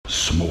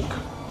Smoke,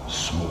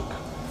 smoke,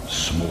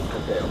 smoke.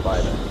 Okay, I'll buy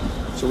that.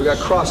 So we got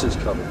crosses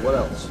covered. What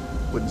else?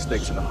 Wooden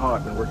stakes in the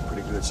heart. Been working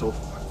pretty good so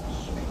far.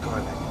 Hey,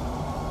 garlic.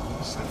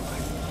 Sounded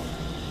like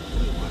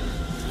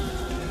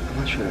I'm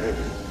not sure.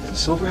 Does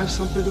silver have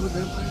something to do with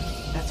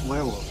vampires? That's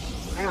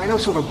werewolf. I know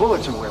silver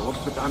bullets are werewolves,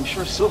 but I'm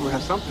sure silver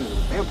has something to do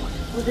with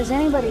vampires. Well, does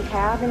anybody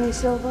have any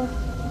silver?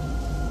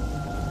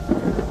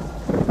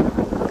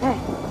 Okay,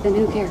 then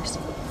who cares?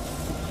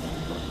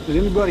 Did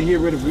anybody here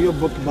read a real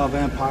book about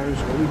vampires,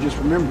 or we just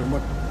remember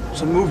what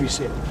some movie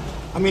said?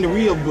 I mean, a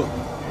real book.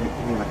 You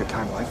mean like a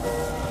Time Life?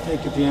 I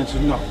take it the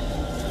answer's no.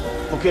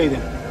 Okay,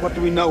 then. What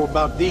do we know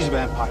about these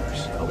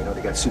vampires? Well, we know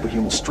they got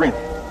superhuman strength.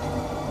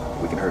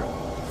 We can hurt them.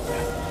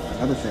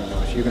 Another thing,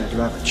 though, if you're gonna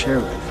drive a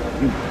chairlift for a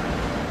human,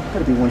 you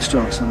gotta be one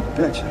strong son of a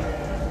bitch.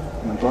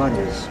 My body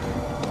is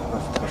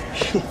tough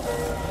machine.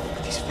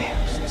 But these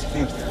vamps,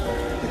 they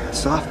have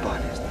soft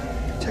bodies.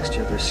 The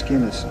texture of their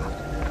skin is soft.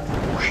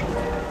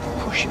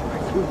 Push it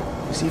right through.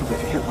 You see, if you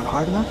hit one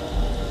hard enough,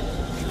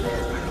 you can get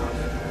it right off.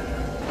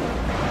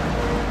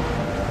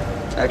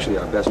 Actually,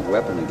 our best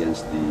weapon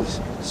against these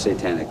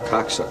satanic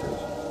cocksuckers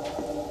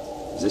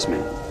is this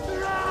man.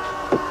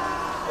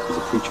 He's a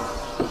preacher.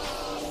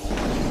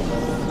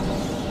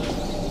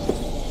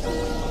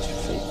 Lost your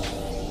faith.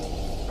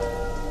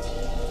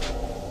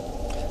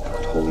 How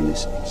could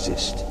holiness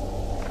exist if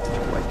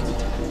your wife can be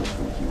taken away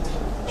from you?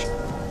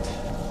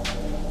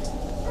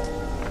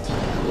 I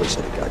always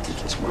said that God can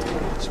kiss my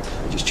ass.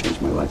 I just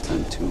changed my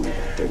lifetime tune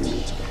about 30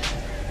 minutes ago.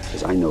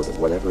 Because I know that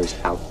whatever is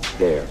out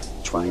there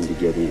trying to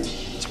get in,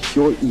 it's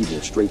pure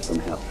evil straight from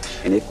hell.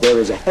 And if there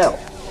is a hell,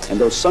 and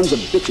those sons of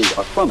bitches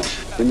are from it,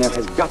 then there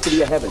has got to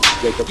be a heaven,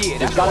 Jacob. Yeah,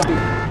 there's gotta be.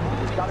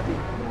 There's gotta be.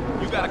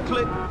 You got a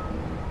clip?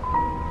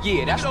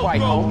 Yeah, that's right,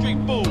 home. You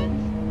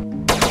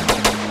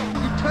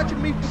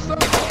touching me for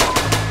something?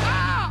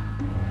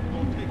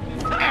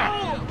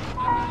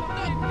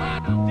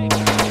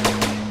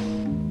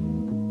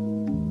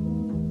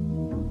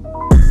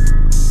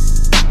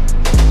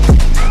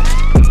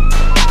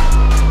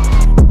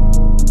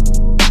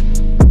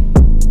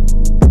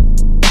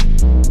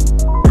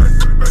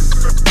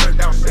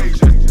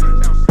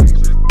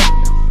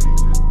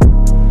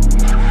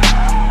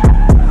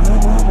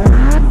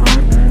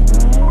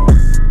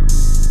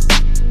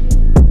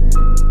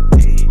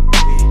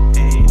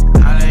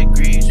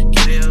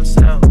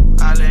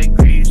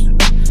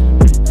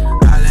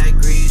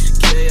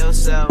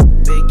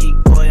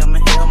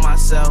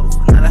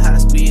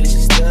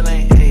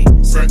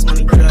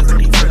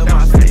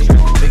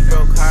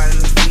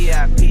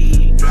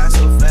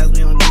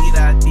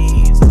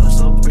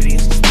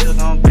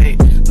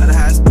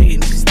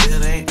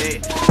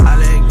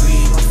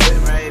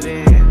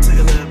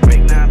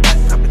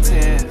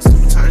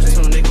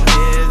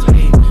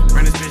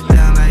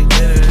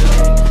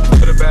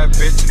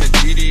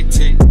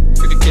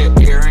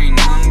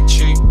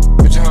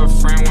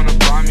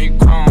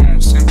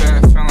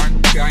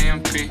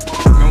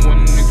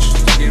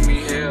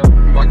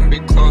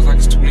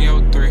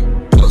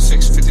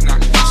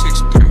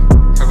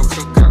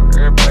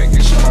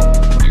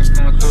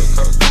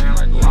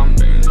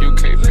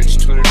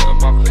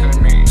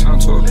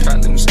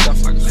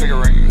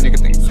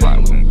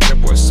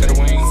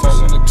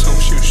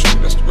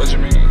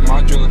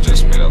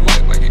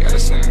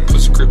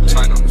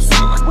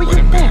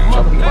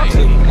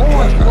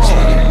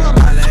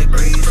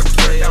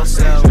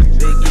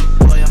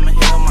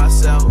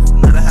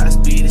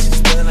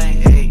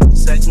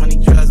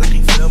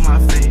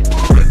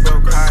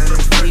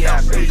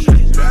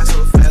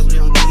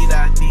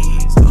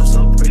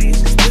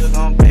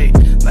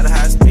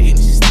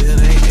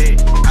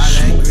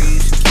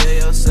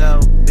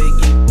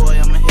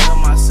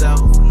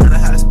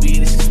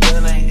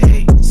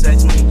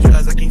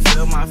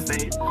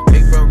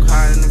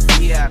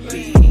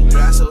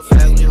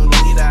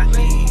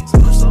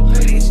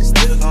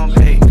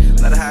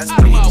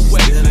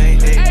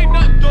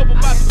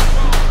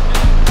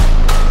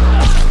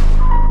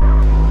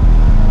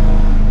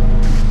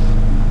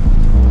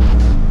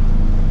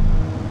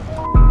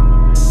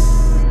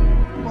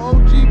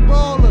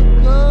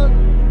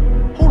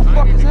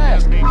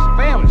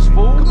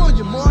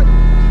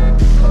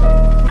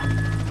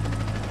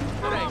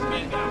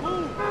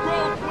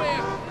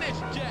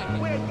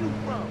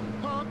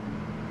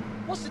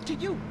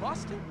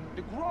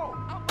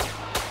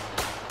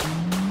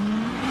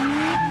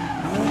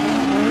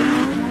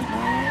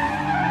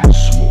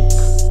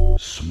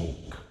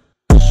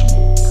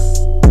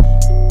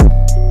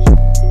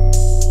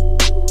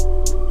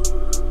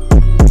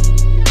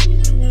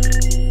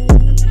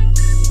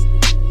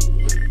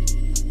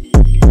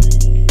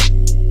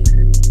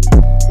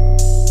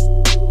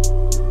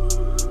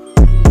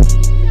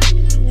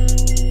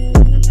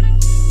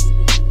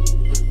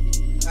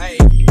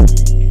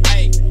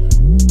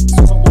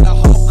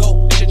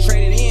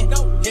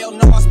 Hell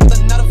no, I spent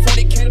another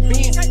 40K to be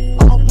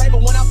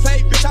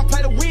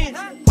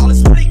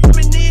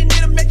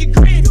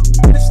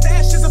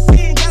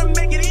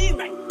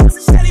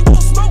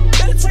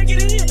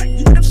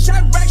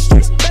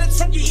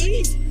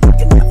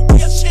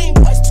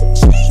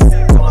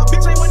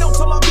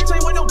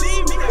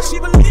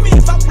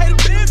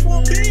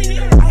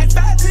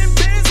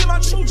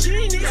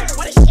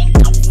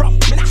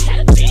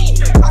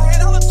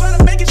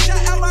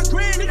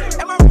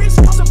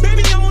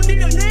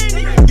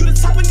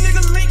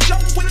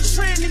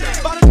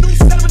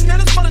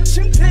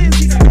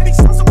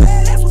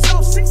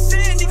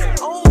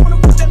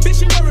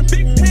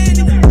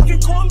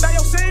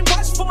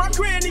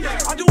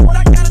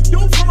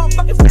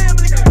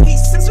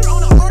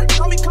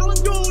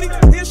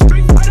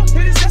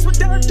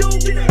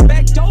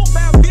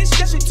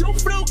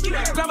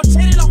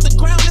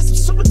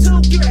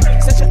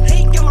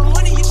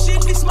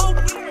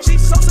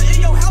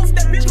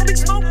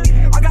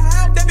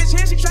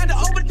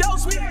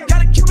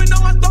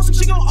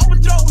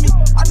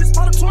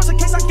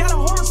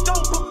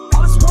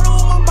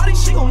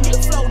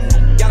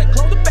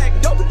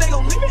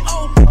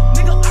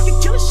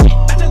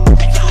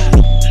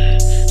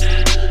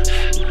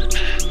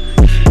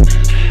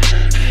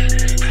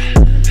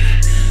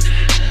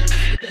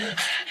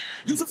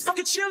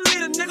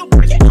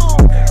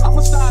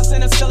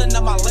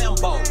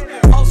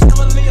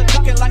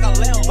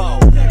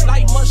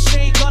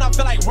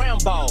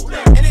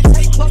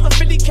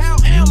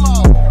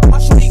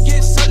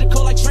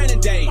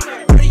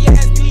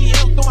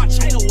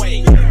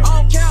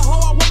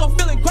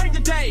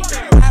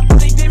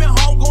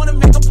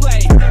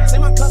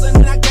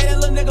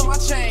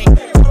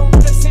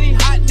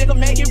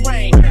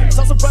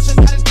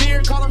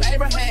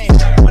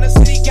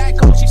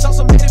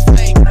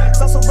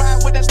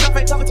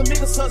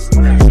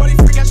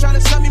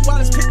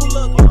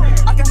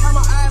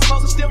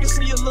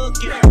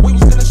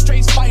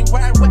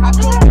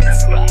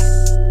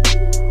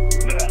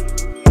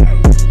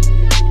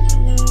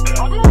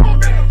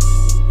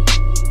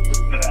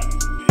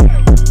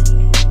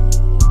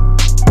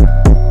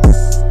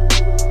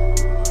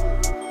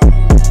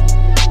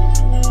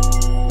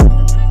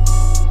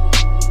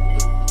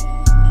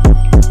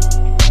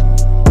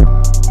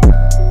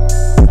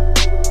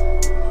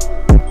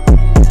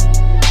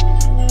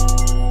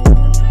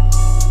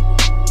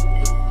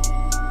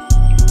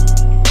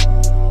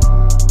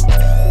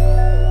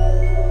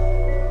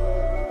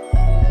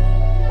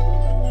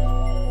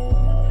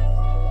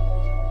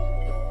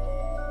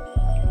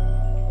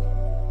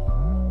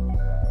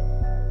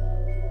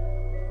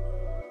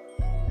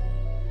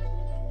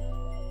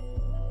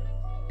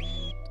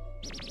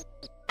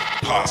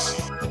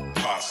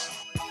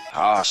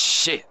Oh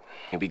shit,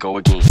 here we go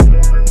again.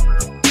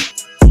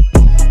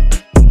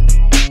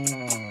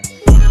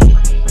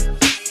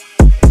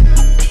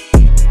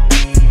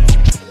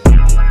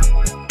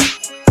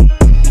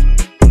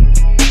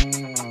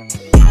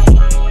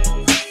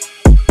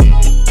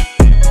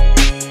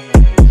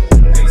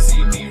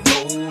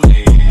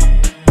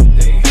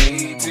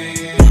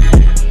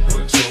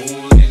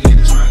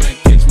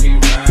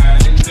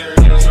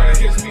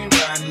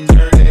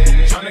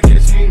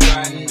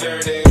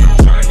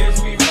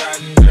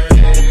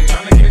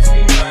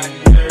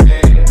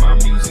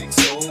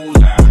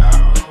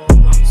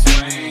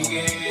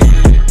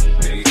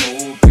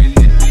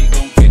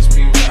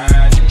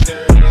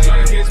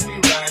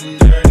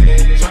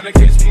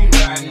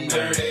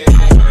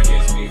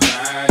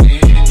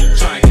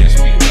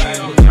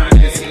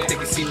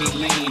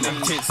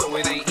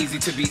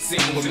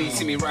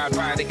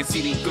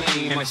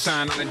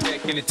 Shine on the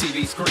deck in the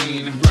TV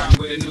screen. Ride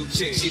with a new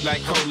chick, she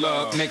like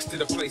cola. Next to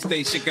the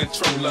PlayStation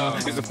controller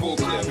is a full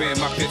clip and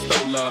my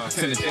pistola.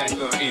 Send a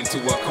jacker into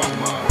a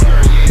coma.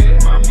 Girl, yeah,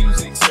 my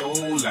music's so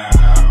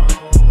loud.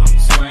 I'm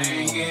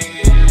swinging.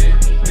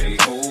 They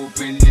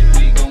hoping that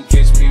they gon'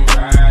 catch me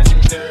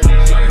riding dirty.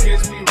 Tryna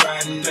catch me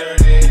riding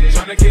dirty.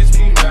 Tryna catch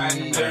me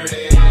riding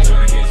dirty.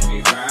 Tryna catch me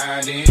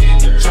riding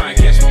dirty. Tryna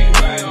catch me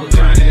riding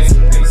dirty.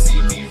 They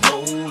see me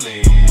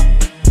rolling.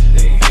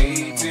 They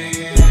hate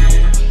it.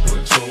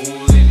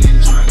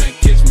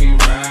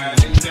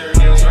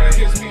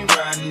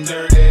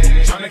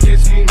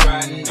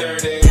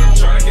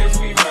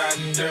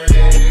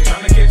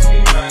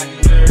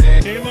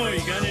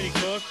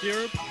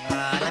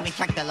 Let me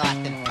check the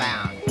lost and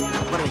found.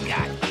 What do we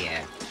got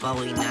here?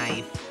 Bowie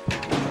knife,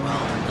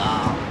 roll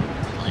doll,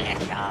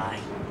 glass eye.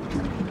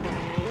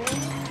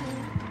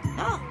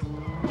 Oh,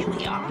 here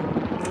we are.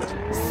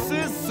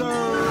 Scissors!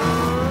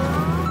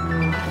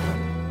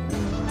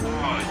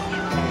 Oh,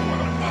 you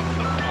what about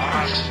the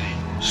posse?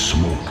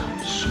 Smoke,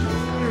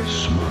 smoke,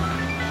 smoke.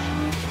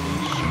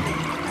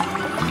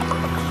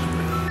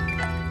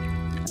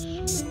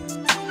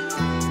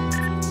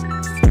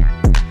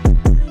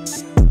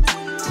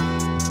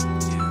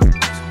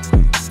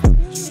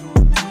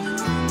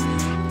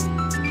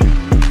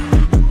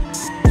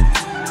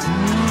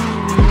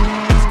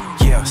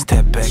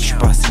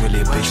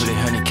 Je les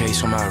ℍ𝐻𝕆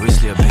sur ma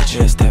wrist, les bitch.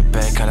 Je step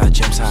back à la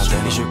James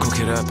Harden. Et je cook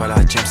it up à la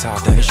James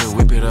Harden. Et je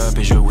whip it up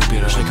et je whip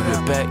it up. Je récupère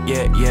le back,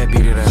 yeah, yeah,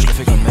 beat it up. Je le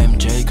fais comme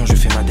MJ quand je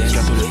fais ma dance.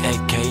 Bientôt le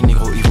ℍ𝐻𝕆,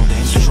 négro, ils vont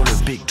dance. Toujours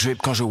le big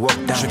drip quand je walk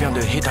down. Je viens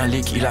de hit un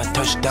leak, il a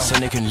touchdown. Ce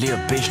n'est qu'une little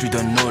bitch, je lui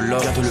donne no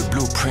love. Bientôt le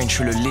blueprint, je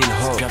suis le lil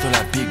ho. Bientôt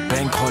la big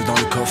bang crawl dans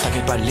le coffre.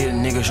 T'inquiète pas, lil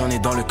nigga, j'en ai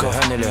dans le coffre.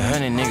 Le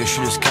honey nigga, je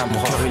suis le scam.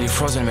 Mon cœur il est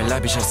frozen, mais la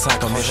bitch elle sac.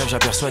 Dans mes rêves,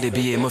 j'aperçois des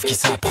billets mauves qui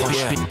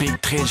s'approchent.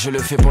 Big trill, je le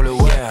fais pour le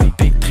ouais.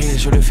 Big trill,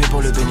 je le fais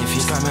pour le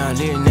bénéfice. Comme un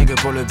lil nigga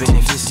pour le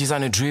bénéfice.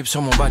 Design drip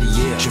sur mon body,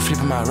 yeah. Je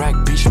flippe ma rack,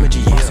 bitch, je me dis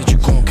yeah. C'est du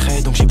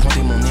concret, donc j'ai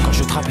pointé mon nez. Quand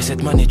je trappais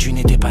cette monnaie, tu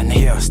n'étais pas né.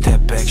 Yeah,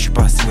 step back, je suis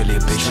pas single les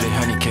bitch. J'ai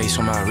les ℍ𝐻𝕆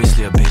sur ma wrist,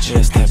 les bitch.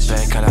 Yeah, step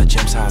back à la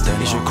James Harden.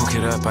 Et je cook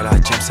it up à la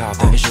James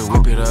Harden. Et je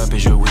whip it up et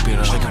je whip it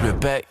up. Je récupère le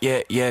back, yeah,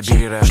 yeah,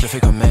 beat it up. Je le fais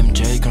comme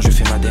MJ quand je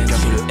fais ma dance.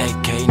 Bientôt le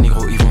ℍ𝐻𝕆,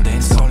 négro, ils vont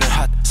dance. Dans le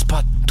hot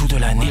spot, tout de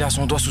l'année. Il a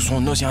son doigt sous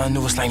son nose, y'a un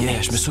nouveau slime.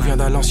 Yeah, je me souviens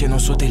d'à l'ancienne, on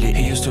sautait les.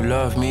 He used to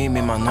love me,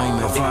 mais maintenant il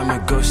me voit me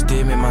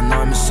ghoster, mais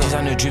maintenant il me sort.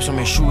 Design drip sur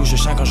mes choux, je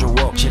chante quand je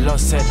walk. J'ai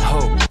lost cette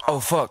hope, oh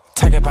fuck.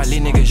 T'inquiète pas les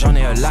niggas, j'en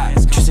ai un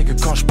lot. Tu sais que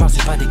quand je parle,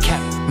 c'est pas des caps.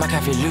 Mac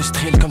avait le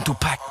strill comme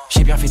Tupac.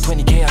 J'ai bien fait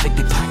 20K avec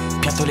des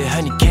packs. Bientôt les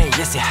ℍ𝐻𝕆,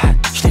 yeah c'est hot.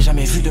 Je l'ai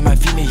jamais vu de ma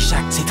vie, mais il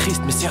jacque. C'est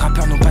triste, mais ces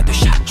rappeurs n'ont pas de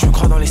chat. Je me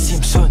crois dans les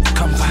Simpsons,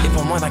 comme va. Et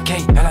pour moins d'un K,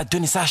 elle a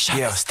donné sa chatte.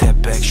 Yeah, step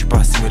back, je suis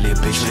pas single les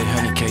bitch. J'ai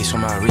les ℍ𝐻𝕆 sur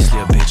ma wrist,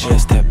 les bitch. Yeah,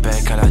 step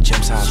back à la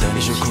James Harden.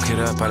 Et je cook it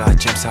up à la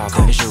James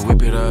Harden. Et je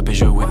whip it up et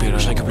je whip it up.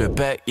 Je récupère le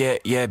back, yeah,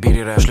 yeah, beat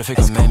it up. Je le fais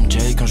comme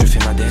MJ quand je fais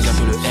ma dance.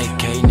 Bientôt le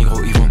ℍ𝐻𝐻,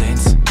 négro, ils vont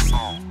dance.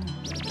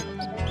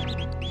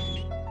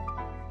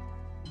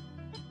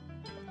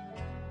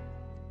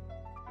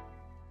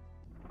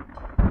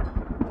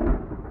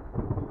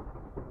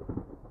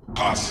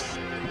 Posse,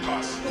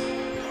 posse,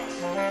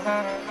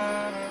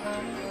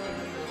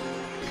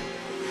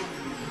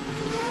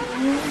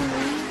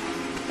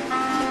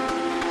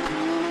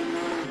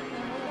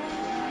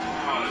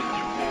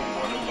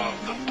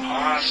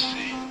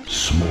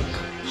 smoke,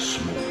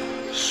 smoke,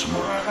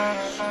 smoke,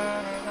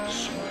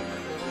 smoke.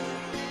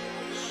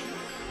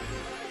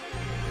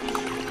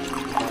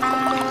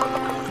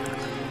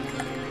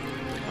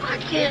 I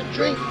can't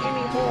drink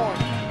anymore.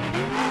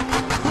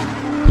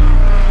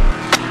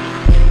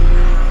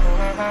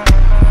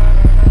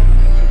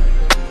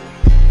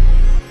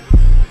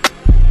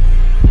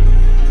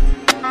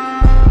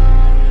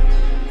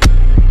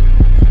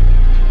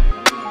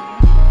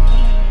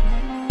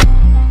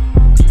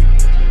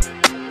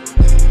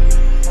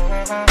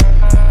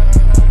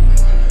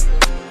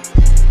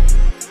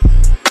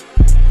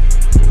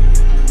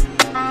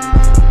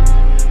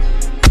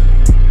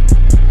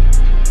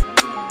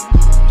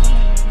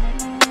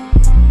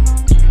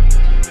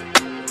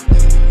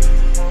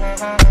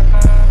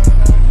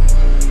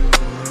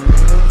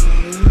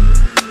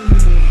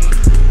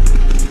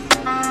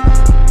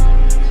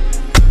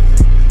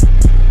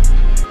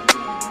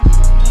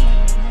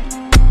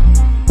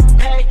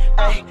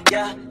 say,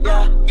 yeah,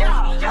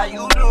 how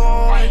you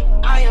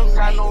doing? I am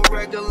not no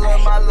regular,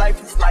 my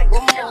life is like a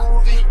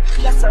movie.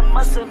 Yes, I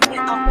must admit,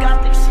 I'm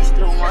gothic, she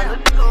still wanna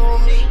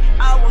do me.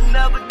 I will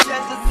never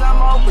change, cause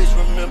I'm always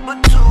remember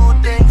two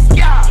things.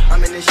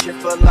 I'm in this shit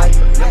for life,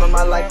 remember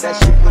my life, that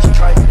shit was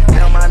trite.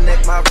 Down my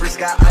neck, my wrist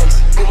got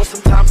ice. It was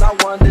sometimes I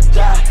wanted to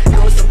die,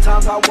 it was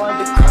sometimes I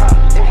wanted to cry.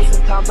 It was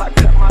sometimes I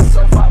cut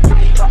myself, I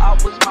really thought I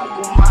was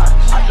Michael Myers.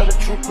 I know the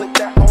truth, put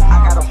that on,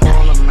 I got a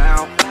whole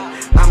amount.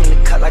 I'm in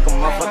the cut like a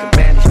motherfucking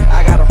bandage.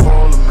 I got a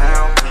whole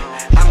amount.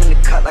 I'm in the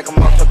cut like a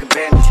motherfucking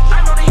bandage.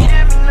 I know they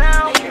hear me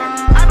now.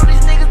 I know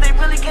these niggas, they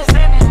really can't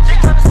stand it. They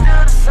tryna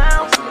steal the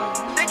sound.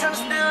 They tryna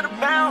steal the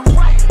bounce.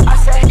 I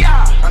say,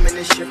 I'm in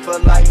this shit for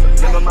life.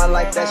 Remember my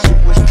life, that shit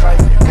was trite.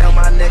 Down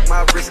my neck,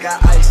 my wrist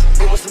got ice.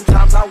 It was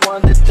sometimes I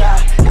wanted to die.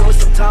 It was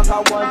sometimes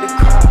I wanted to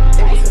cry.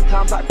 It was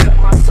sometimes I cut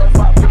myself.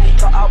 I really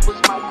thought I was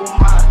Michael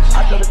Myers.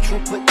 I know the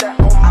truth, put that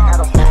on. I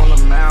got a whole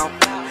amount.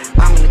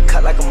 I'm in the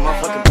cut like a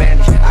motherfucking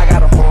bandage. I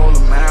got a whole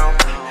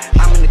amount.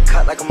 I'm in the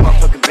cut like a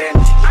motherfucking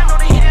bandage. I know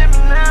they hear me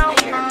now.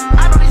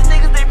 I know these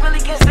niggas, they really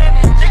can't stand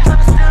it. They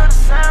tryna steal the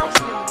sound.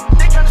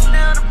 They tryna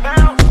steal the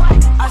bounce.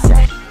 I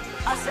say.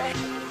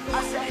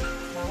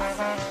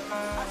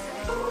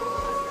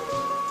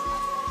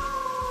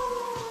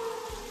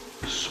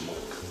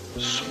 Smoke.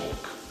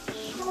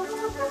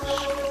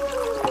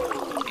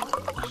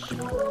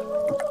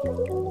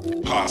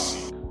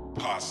 Posse.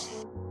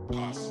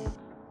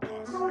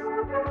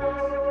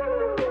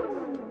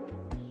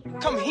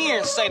 Come here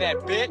and say that,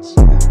 bitch.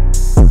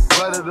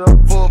 Light it up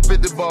for a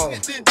 50 ball.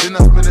 Then I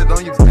spin it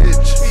on your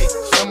bitch.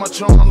 Send my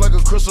charm like a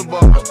crystal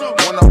ball.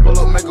 When I pull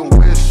up, make a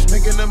wish.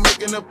 Making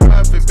a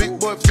profit. Big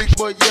boy,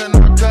 yeah,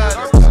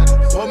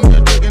 narcotics. Pour me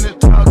a drink in the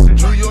toxic.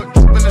 New York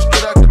dripping it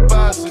straight out the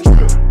faucet.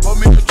 Pour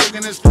me a drink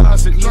in this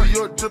closet. New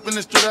York dripping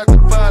it straight out the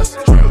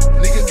faucet.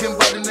 Nigga can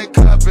bite in that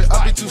carpet.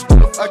 I be too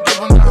stuffed, I give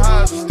them the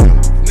highs.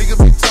 Nigga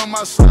be telling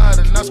my side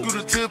and I screw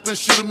the tip and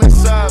shoot him in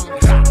silence.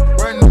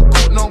 Brand new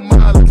coupe, no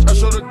mileage. I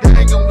show the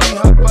gang and we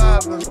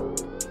high-fiving.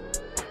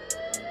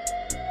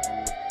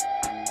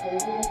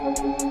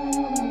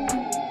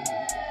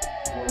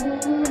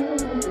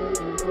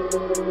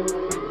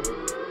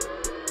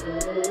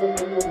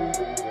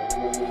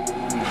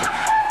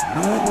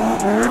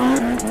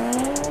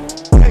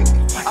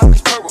 I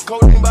mix purple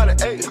codeine by the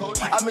 8.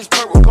 I mix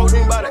purple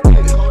codeine by the 8.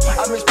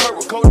 I mix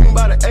purple codeine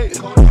by the 8.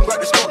 Grab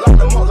the scope like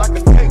the month like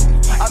a cake.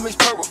 I mix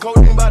purple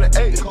codeine by the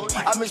 8.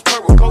 I mix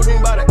purple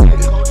codeine by the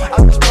 8.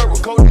 I mix purple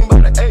codeine by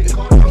the 8.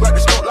 Grab the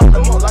scope like the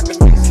month like a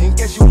cake. In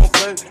case you won't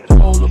play,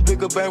 hold a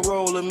bigger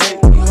bankroll and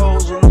make these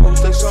hoes and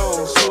lose they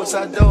soul.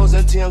 Suicide doors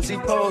and TMZ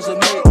pose and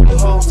make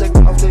these hoes take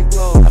off their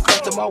clothes. I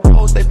cut to my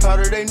woes, they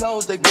powder their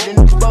nose, they getting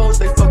exposed,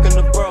 they fucking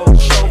the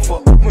bros.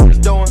 Chauffeur, when it's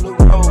doing the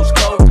roads,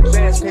 close the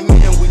bands came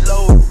in, we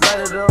load.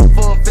 Light it up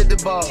for a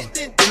 50 ball,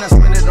 then I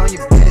spin it on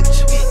your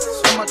bitch.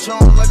 Spin my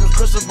charm like a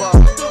crystal ball.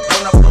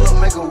 When I pull up,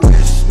 make a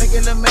wish.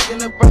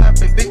 Making a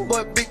profit. Big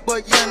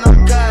boy, yeah,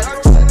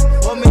 narcotics.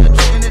 Pour me a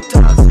drink in the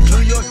toxic.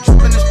 New York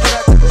dripping it straight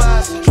out the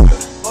faucet.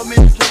 Pour me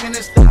a drink in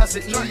this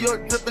toxic. New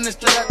York dripping it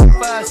straight out the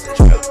faucet.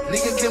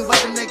 Nigga can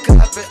bite in that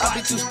carpet. I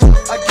be too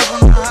stuffed, I give them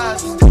the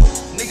highs.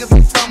 Nigga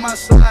be from my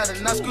side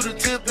and I screw the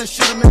tip and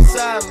shoot him in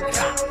silence.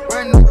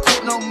 Brand new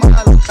coupe, no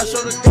mileage. I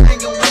show the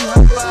gang and we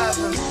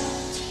high-fiving.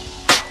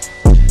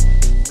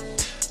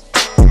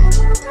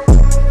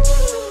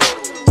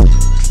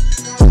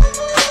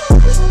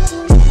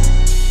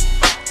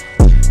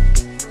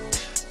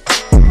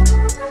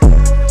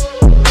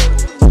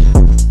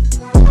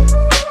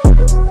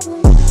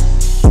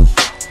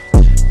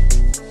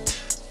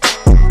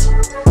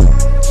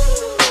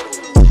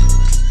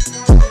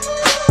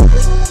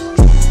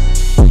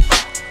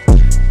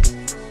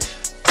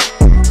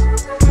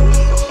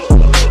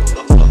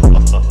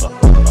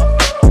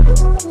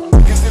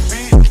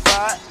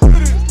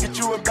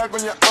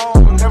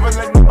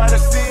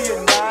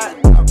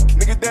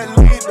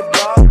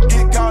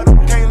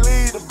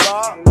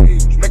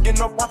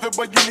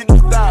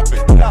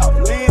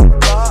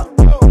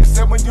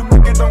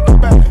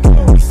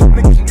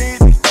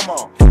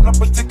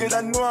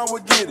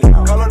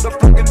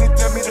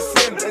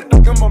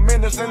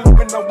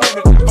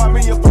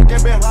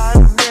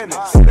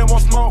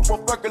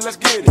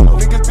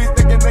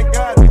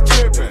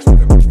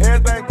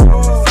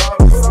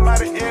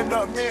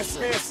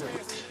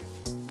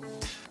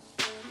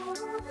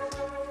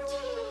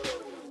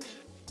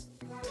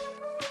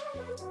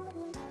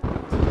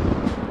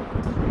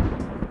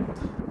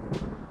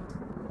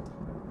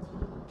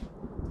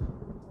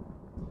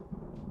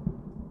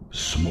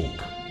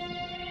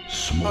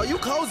 Oh, you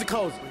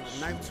cozy.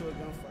 Knife to a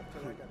gunfight. I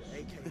got an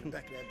AK in the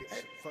back of that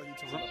bitch. Fuck you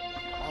talking about?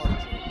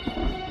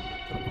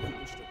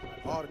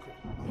 All the crap.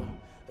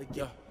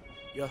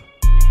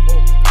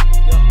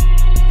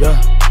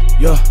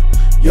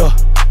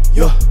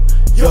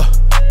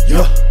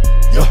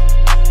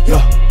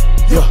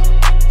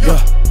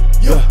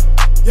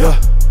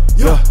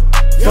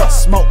 Fuck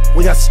smoke,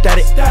 we got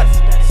static.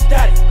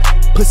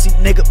 Pussy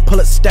nigga, pull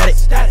up static.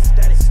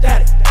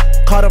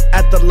 Caught him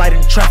at the light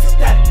in traffic.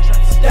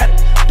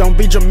 Don't Don't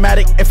be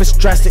dramatic if it's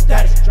drastic.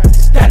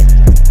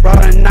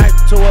 Brought a knife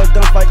to a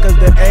gunfight cause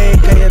the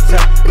AK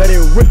attack. Let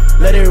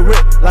it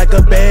rip like a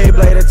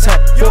Beyblade attack.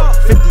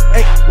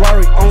 458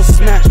 Rory on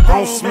smash,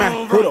 on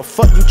smash. Who the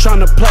fuck you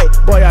tryna play?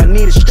 Boy, I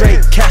need a straight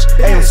cash.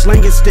 Hey, I'm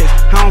slinging sticks,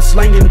 how I'm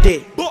slinging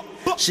dick.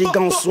 She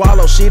gon'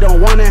 swallow, she don't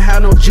wanna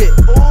have no jit.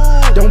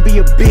 Don't be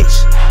a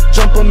bitch,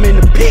 jump 'em in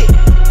the pit.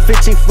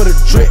 15 for the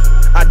drip,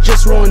 I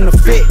just ruined the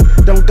fit.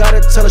 Don't gotta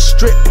tell her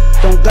strip,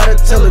 don't gotta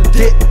tell her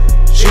dip.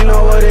 She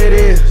know what it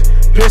is,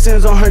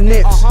 piercings on her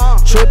nips.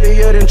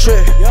 Trippier than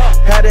trip,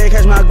 had to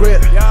catch my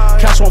grip.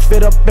 Cash won't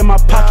fit up in my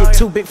pocket,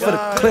 too big for the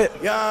clip.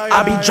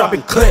 I be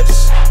dropping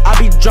clips, I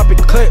be dropping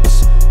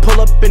clips.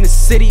 Pull up in the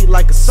city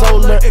like a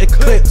solar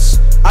eclipse.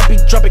 I be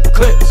dropping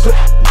clips,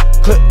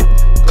 clip.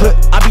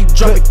 I be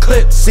dropping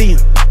clips, see 'em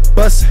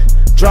bustin',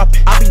 drop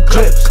it. I be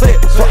clips,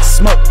 fuck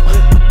smoke.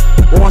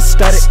 One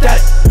static,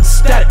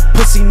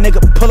 pussy nigga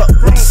pull up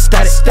with the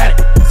static.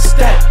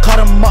 Caught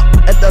him up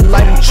at the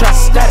light and try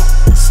static.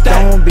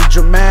 Don't be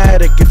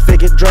dramatic if it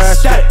get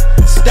drastic.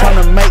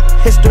 Tryna make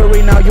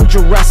history, now you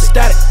Jurassic.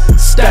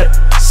 Static.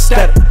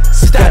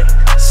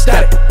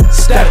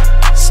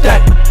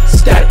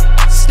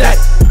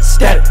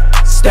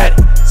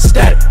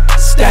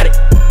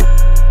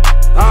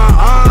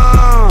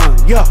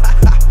 Yeah.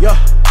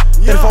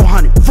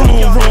 3400,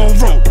 vroom, vroom,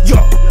 vroom,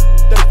 yeah.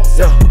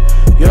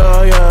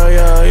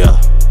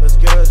 Let's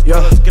get it.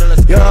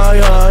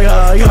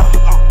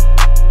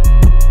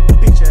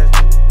 Bitch ass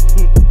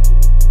nigga.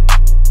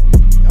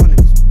 Y'all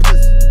niggas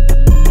pussy.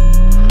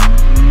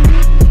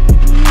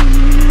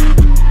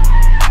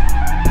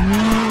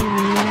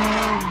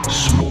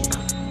 Smoke.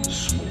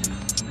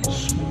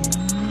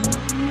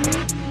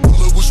 Pull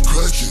up what's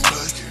cracking.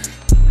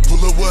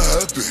 Pull up what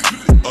happened.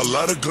 A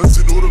lot of guns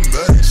and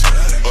automatics.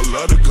 Pull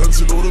up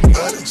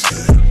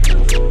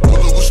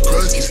what's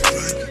cracking.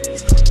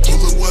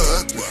 Pull up what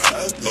happened.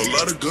 A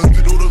lot of guns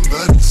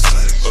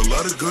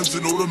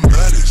and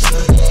automatics.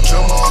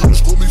 Tell my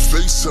friends, call me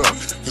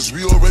FaceTime, cause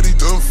we already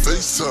done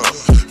FaceTime.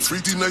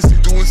 3D nights, we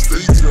doing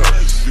stay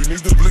time. You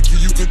need the blicky,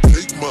 you can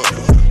take mine.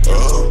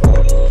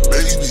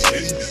 Baby,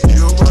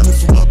 you're running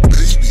for my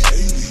baby.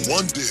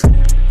 1 day,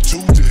 2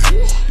 day,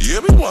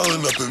 yeah, we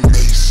wildin' up in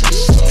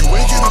Macy's. You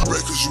ain't getting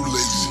bread cause you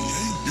lazy.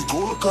 You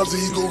call a cause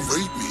he gon'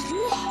 rape me.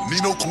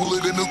 Need no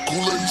cooler than a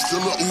cooler, he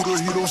still a Uber,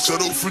 he don't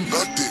settle for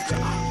nothing.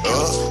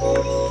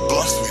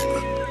 Bluff me.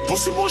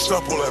 Pussy boy,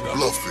 stop all that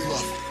bluffing.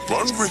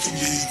 Run Ricky,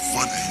 yeah, he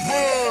funny.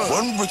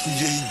 Run Ricky,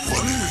 yeah, he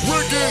funny.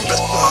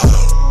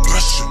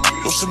 Bless you.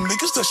 Know some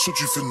niggas that shoot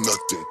you for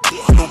nothing.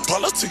 No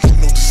politicking,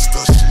 no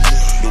discussion.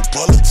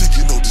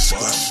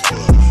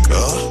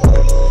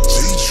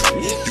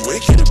 Jeju, you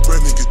ain't get a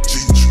bread, nigga,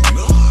 Jeju.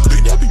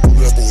 Big that be boo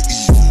that boy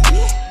evil.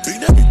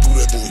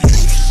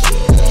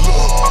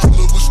 Pull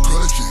up what's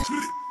cracking.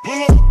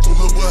 Pull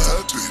up what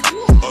happened.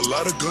 A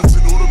lot of guns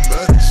and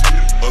automatics.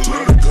 Pull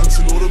up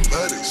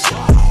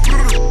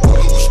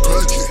what's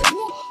cracking.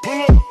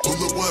 Pull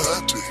up what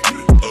happened.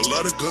 A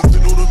lot of guns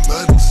and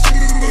automatics.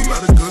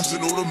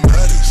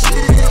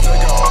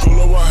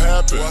 Pull up what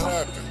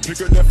happened.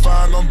 Pick up that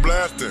fine, I'm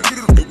blasting.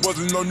 It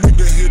wasn't no need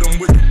to hit him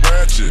with the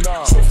ratchet.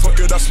 So fuck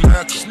it, I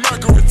smack him.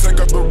 We take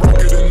out the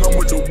rocket and I'm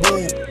with the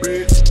woo,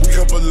 bitch. We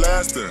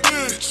everlasting.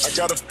 I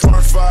got a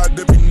star fire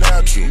that be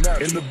natural.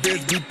 And the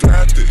bitch be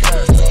plastic.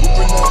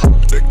 Whooping up,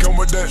 they come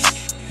with that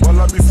while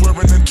I be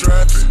swerving in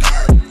traffic.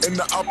 And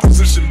the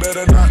opposition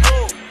better not,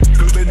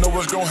 cause they know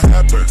what's gon'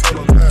 happen.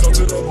 Talk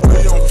to the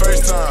boy on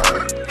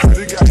FaceTime.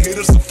 They got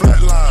haters a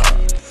flat line.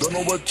 Don't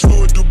know what you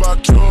would do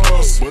about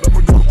yours, but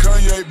I'ma do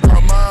Kanye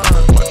about mine.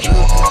 My drill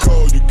be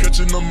cold, you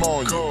catching them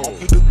on you. Off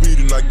with the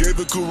beat and I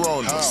gave it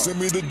Corona. Send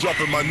me the drop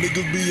and my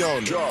niggas be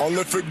on it.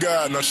 Only for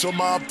God, now show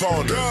my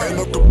opponent. Ain't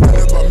no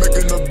complaining about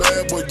making a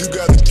bad boy, you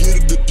gotta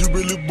get it if you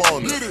really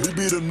want it. We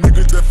be the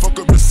niggas that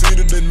fuck up the scene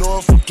and they know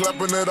us from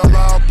clapping at all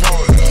our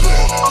opponents.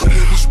 The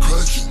niggas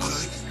cracking.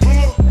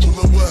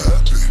 Pull up what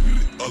happened.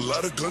 A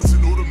lot of guns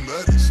and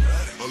automatics.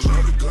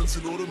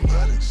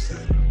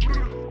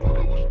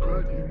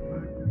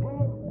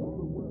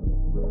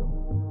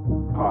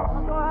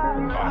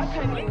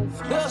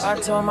 I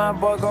told my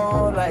boy go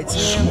on like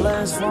 10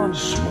 blends for me.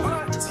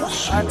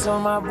 I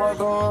told my boy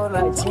go on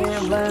like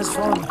 10 blends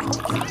for me.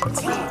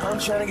 I'm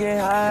tryna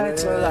get high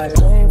till I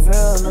can't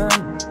feel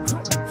nothing.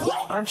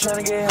 I'm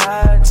tryna get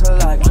high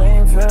till I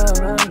can't feel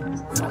nothing.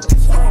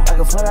 I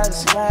can fall out the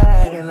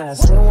sky and I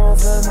still won't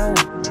feel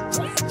nothing.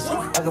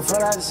 I can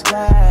fall out the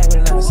sky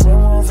and I still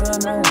won't feel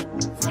nothing.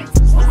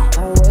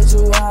 I'm way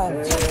too high,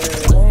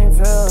 can't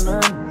feel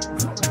nothing.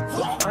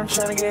 I'm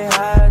tryna get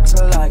high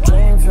till I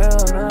can't feel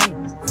nothing.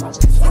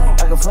 I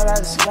can fall out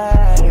the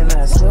sky and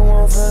I still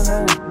won't feel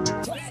nothing.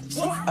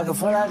 I can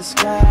fall out the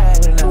sky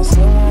and I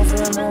still won't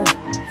feel nothing.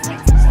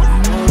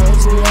 I'm way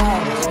too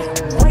high.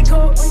 Wake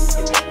up,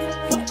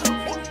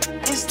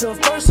 it's the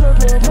first of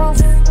the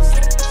month.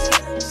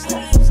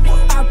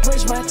 I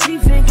brush my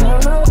teeth and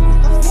count up.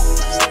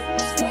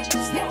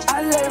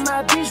 I let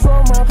my bitch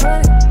roll my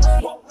blunt.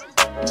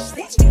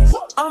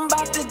 I'm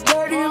about to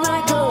dirty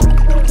my cup.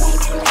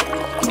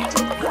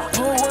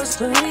 Put what's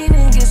Gasoline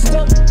and get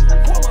stuck.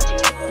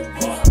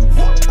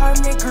 I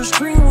make her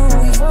scream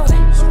when we fuck.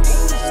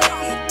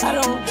 I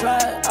don't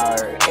drive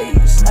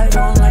R8s, I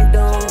don't like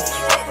those.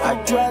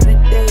 I drive the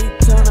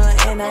Daytona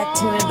and I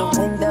tinted the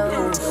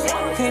windows.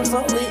 Can't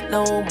fuck with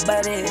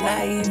nobody,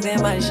 not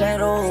even my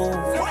shadow.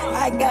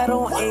 I got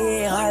on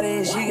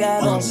ℎ𝐻𝐷, she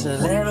got on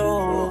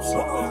stilettos.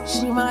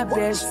 She my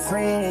best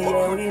friend,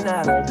 yeah, we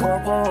not a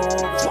couple.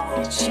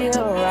 She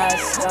a rock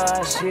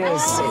star, she a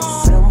sex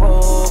symbol.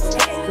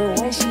 The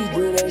way she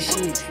do that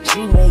shit,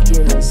 she make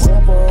it look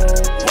simple.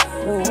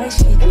 The way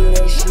she do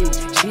that shit,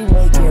 she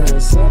make it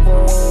look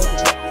simple.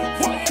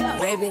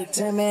 Baby,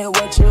 tell me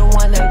what you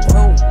wanna do.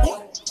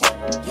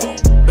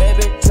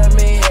 Baby, tell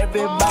me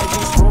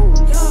everybody's rude.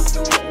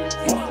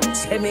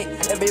 Tell me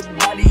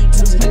everybody you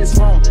took to this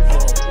room.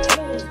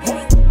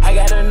 I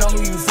gotta know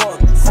who you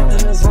fucked in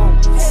this room.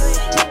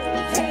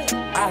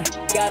 I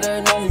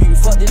gotta know who you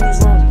fucked in this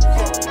room.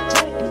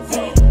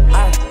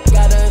 I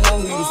gotta know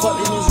who you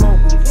fucked in this room.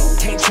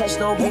 Can't trust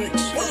no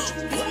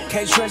bitch.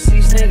 Can't trust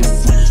these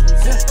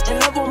niggas. And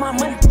love on my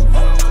money.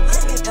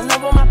 And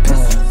love on my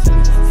pistol.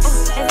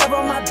 And love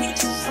on my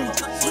bitch.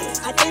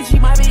 I think she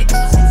my bitch.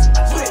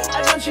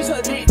 I know she's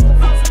her dick.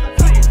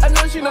 I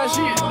know she not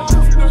shit.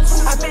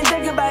 I've been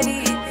thinking about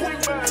it.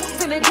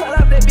 Finna call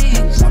up that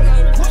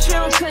bitch. She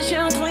don't cook, she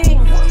don't clean.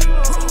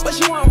 But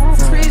she want roof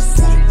Chris.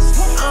 I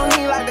don't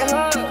need like the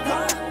hug.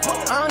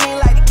 I don't need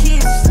like the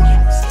kiss.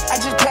 I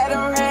just pat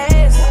on her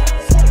ass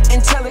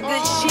and tell her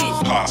good shit.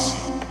 Posse.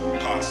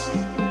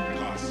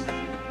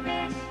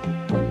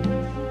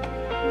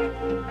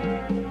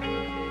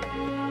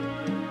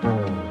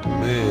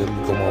 Man,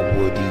 look at my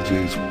boy DJ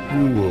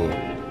Screw Up.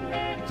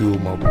 He was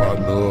my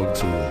partner up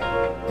to it.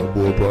 That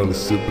boy probably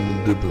sipping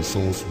and dipping,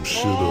 sewing some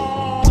shit up.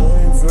 I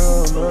ain't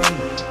feel nothing.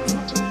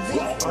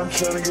 I'm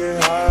tryna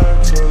get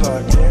high till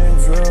I can't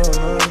feel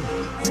nothing.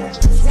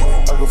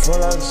 I can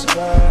fall out the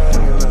sky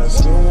and I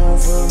still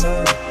won't feel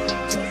nothing.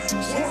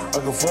 I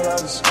can fall out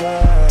the sky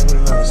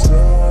and I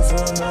still won't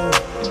feel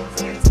nothing.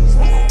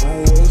 I'm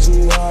way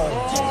too high,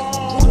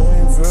 I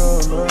ain't feel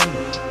nothing.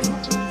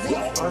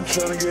 I'm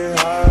tryna get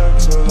high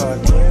till I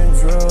can't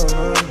feel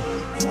nothing.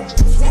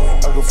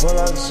 I can fall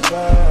out the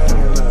sky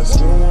and I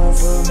still won't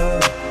feel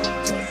nothing.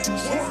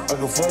 I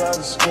can fall out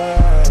the sky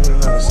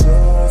and I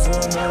still won't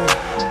feel nothing.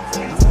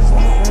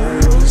 I'm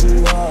way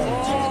too high.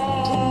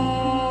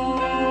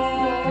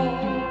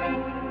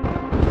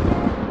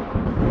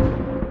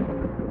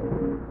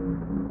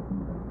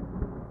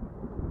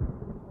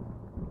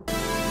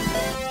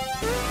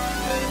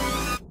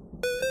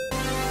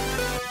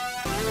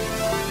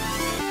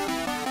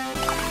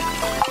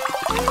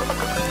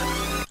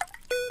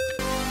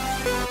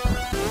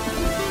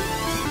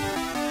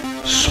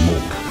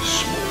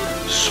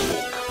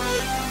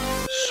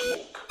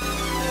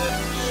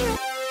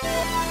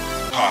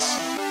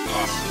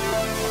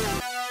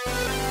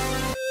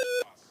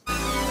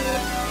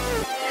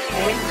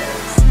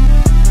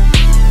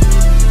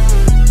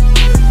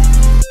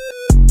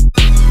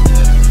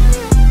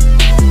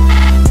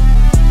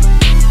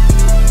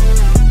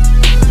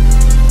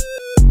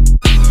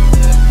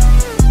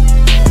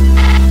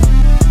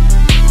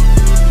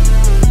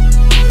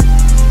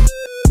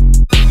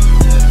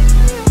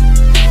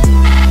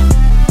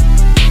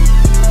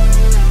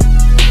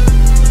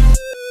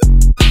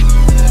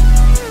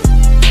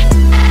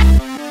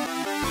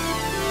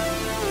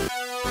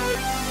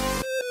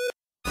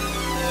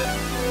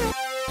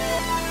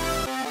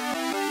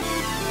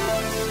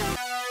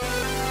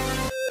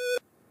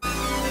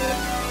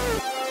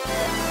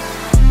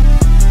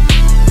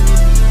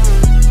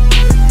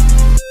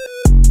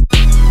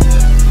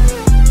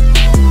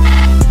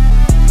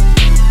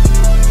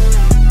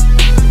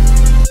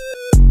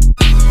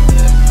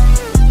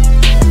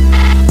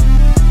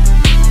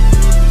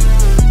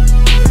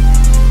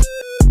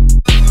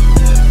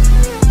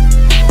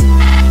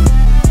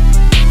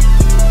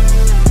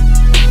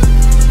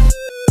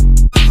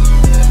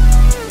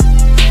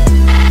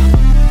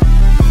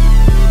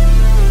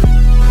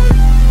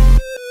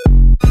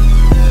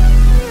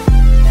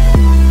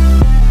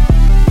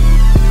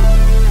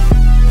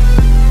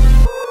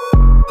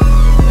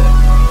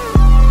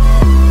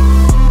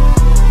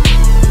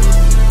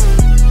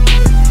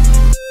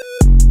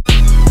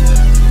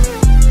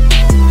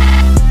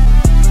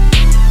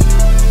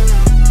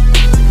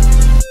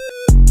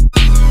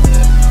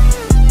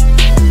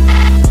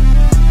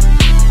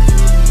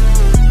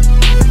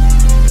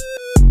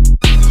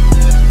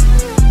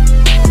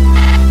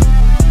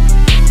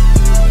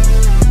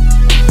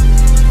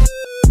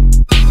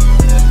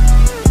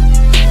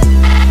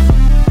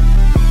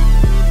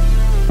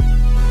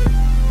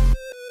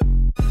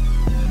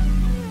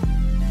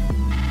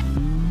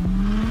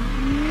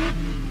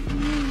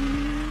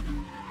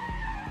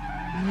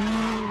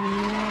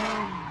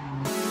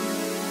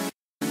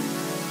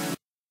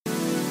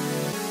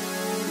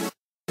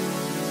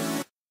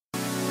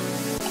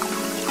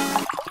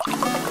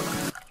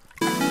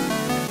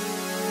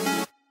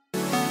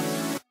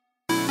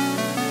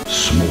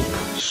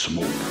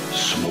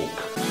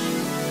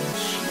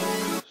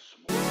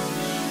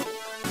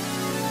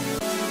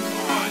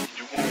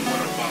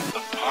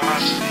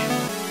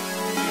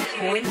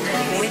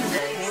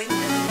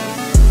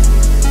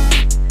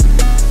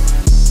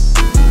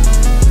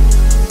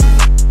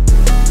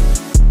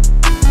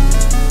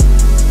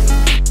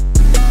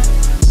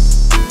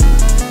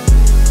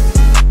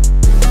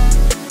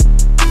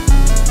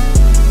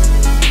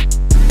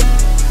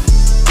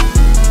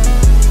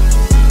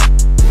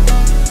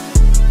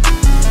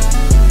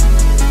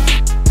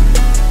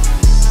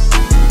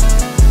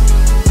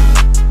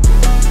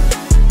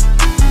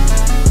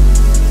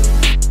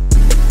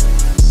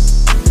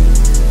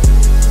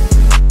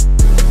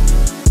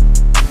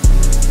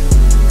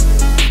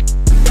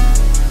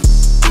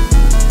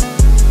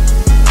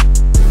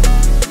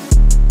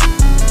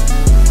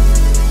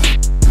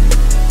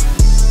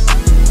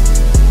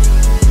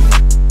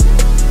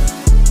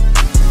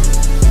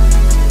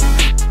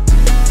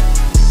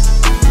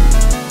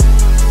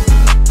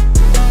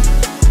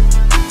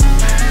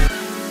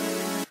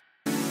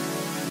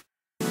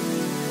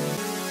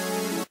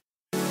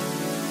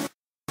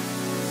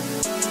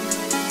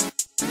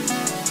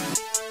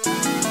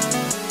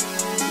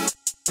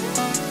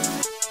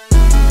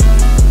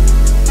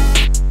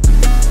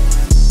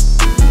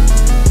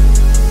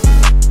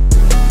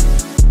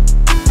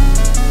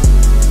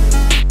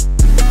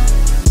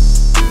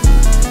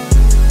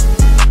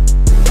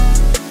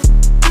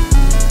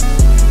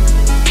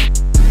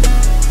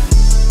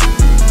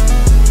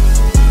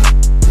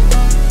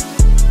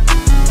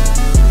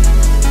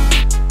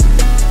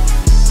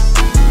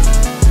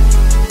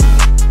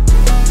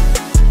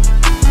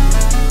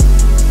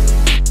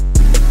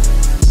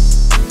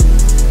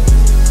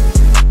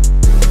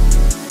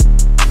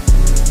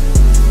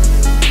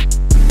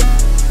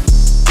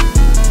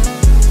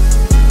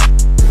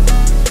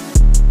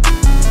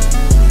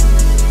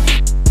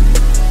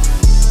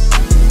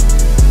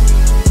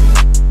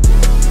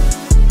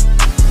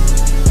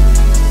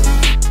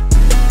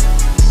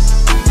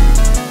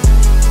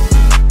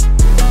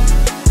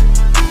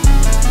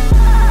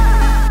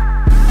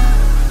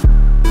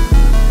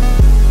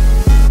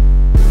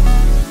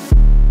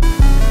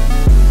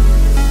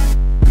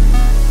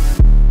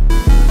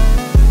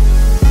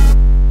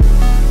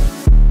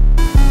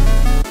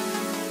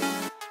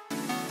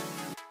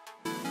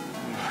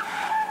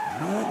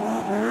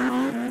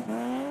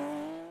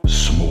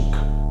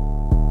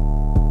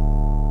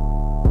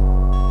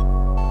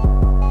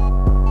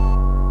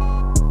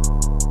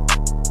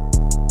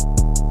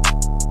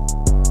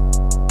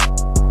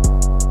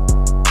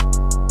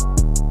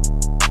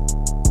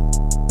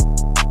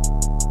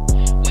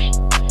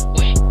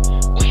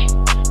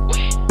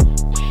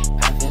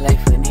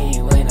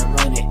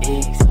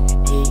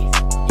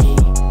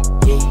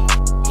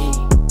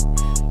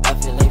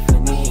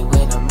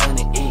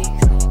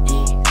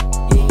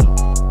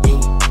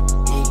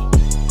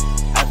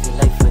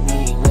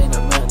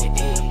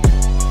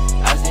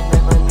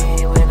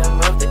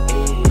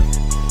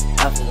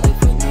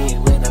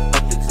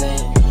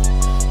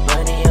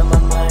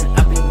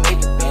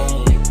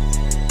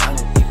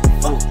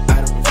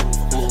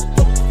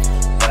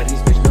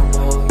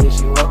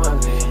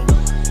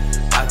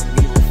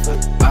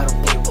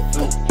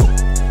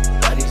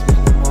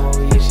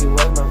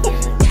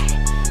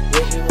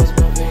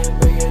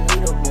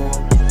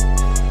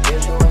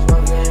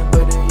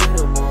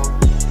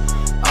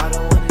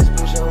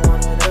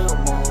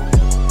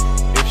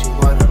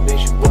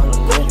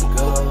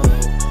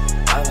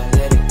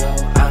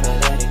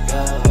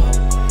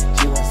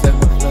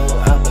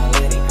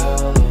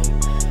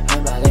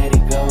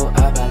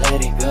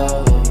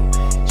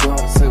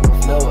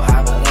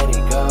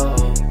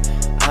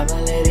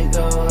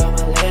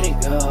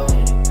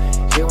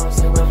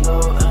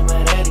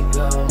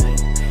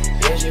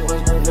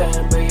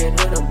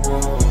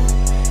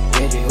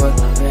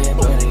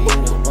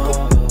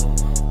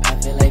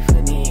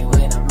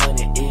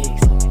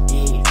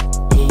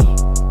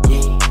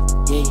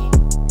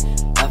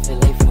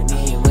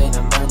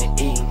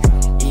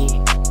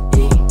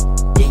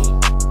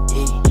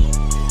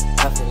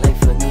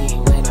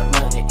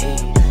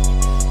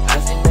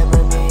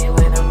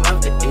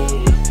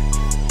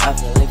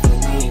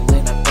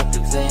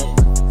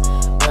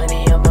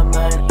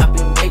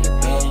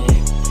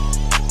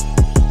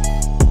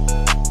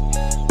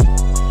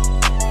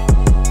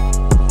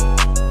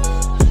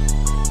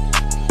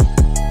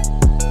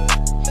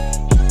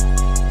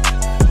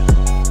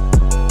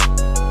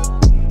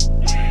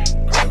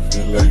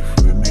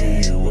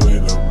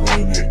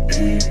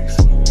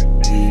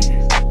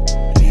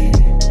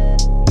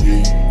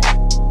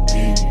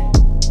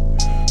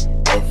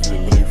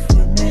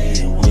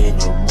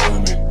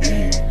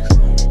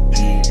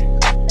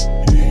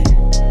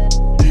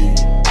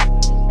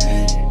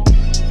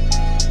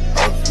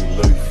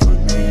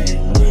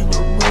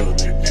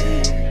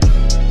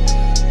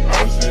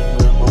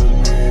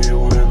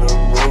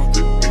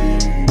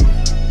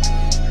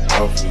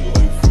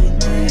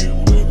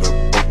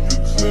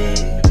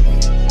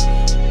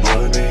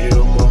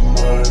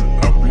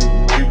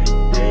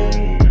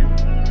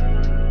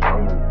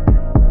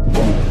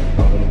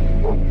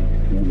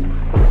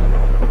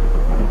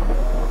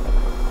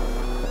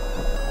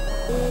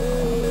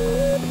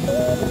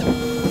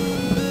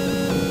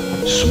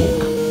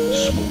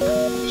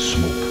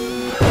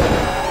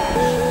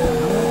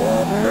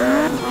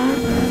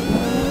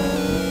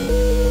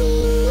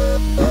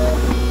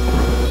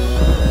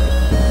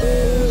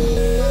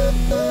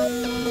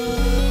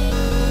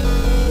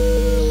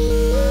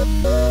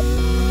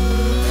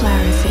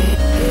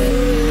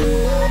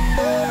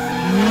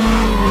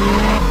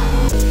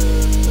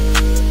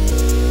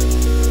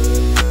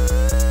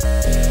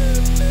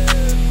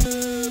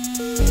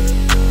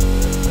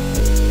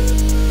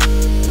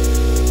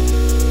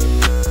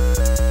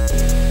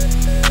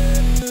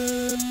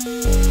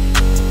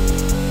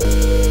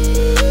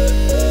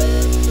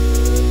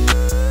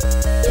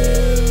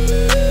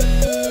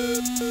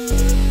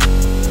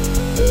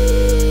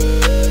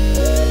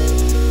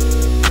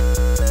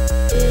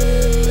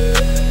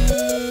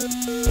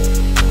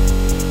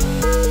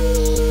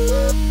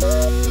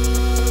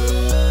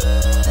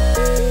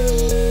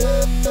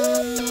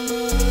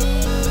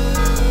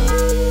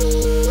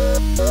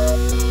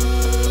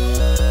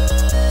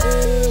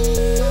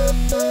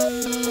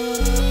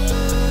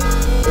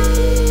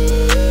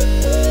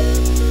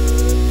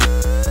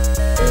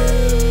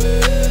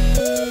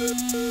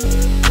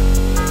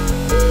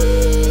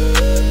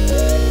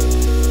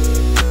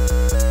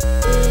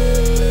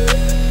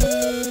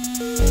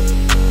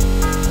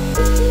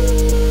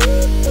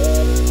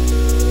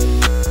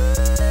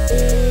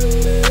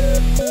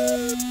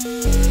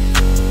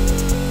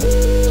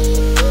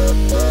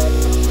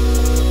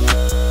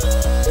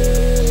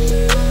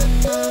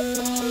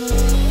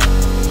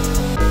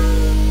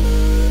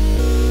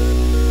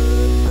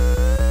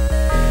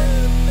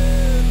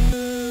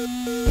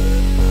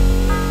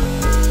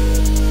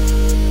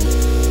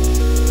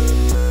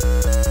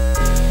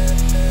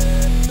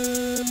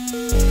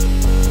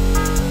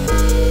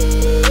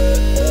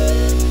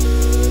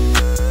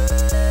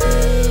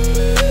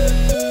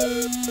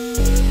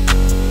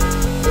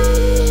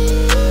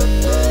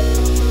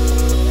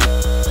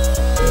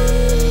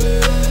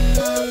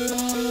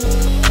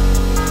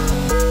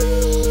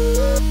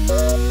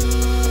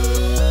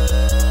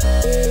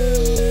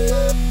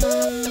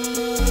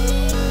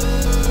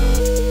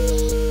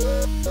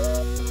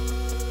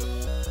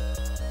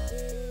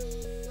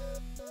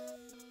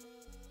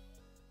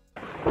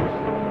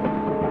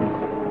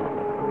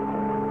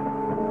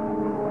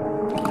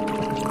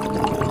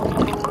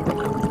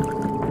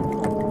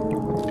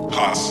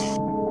 Posse.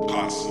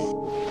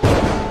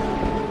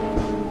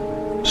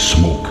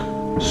 Smoke.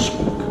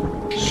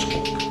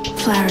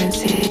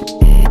 FLOWRENCY.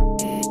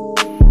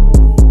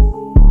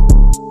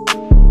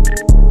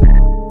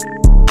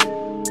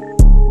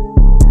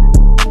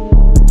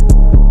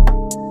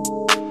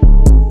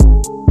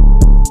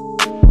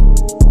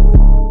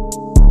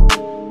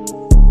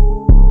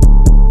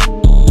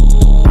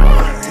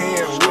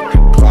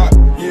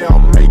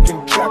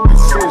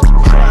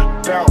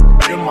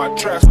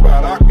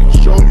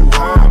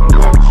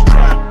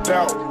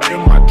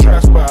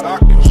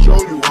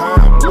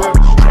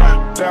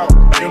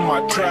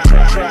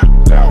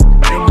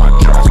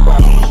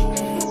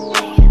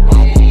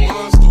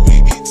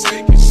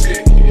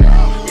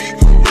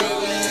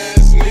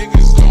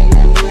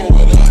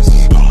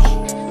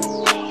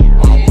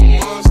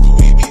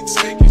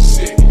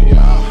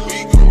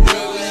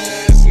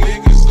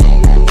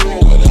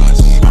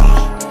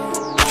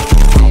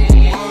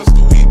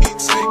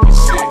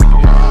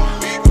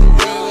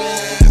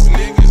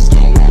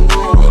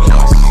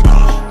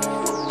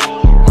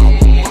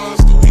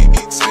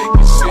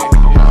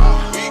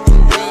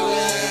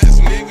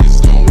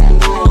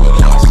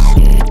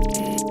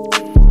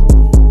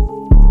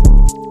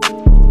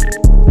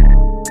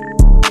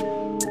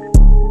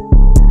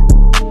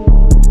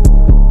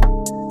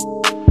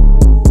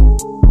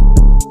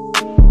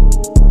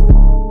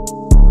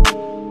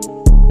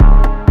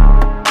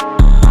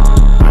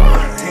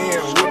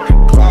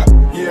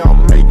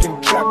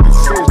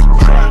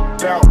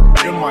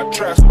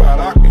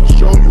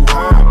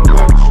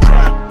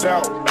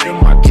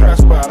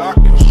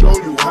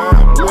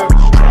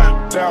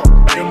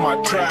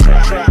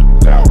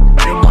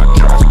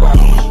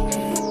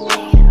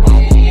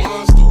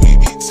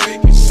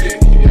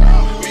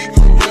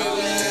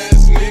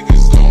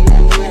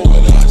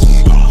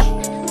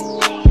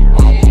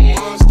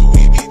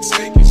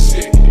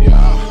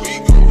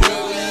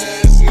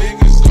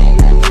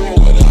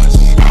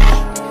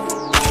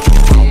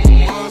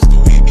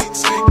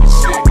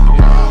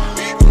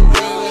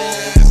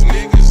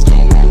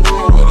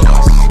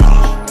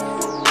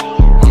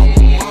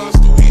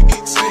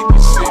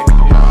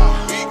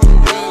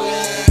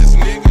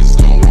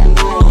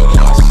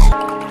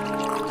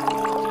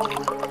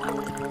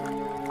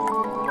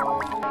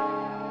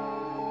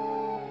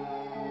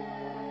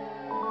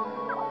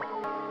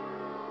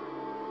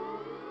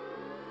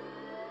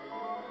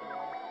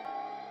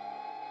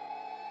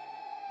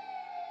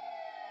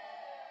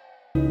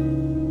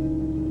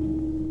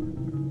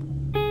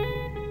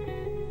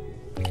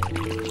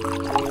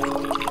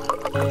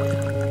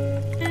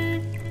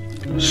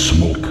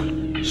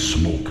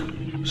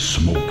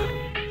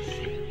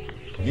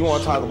 You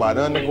want to talk about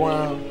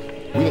underground?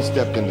 We done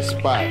stepped in the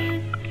spot.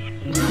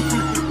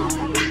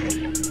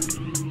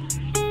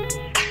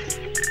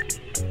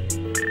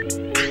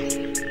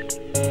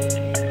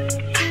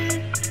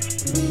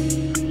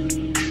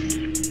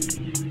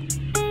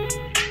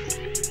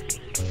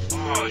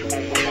 Oh, you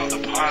want more about the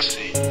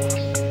posse?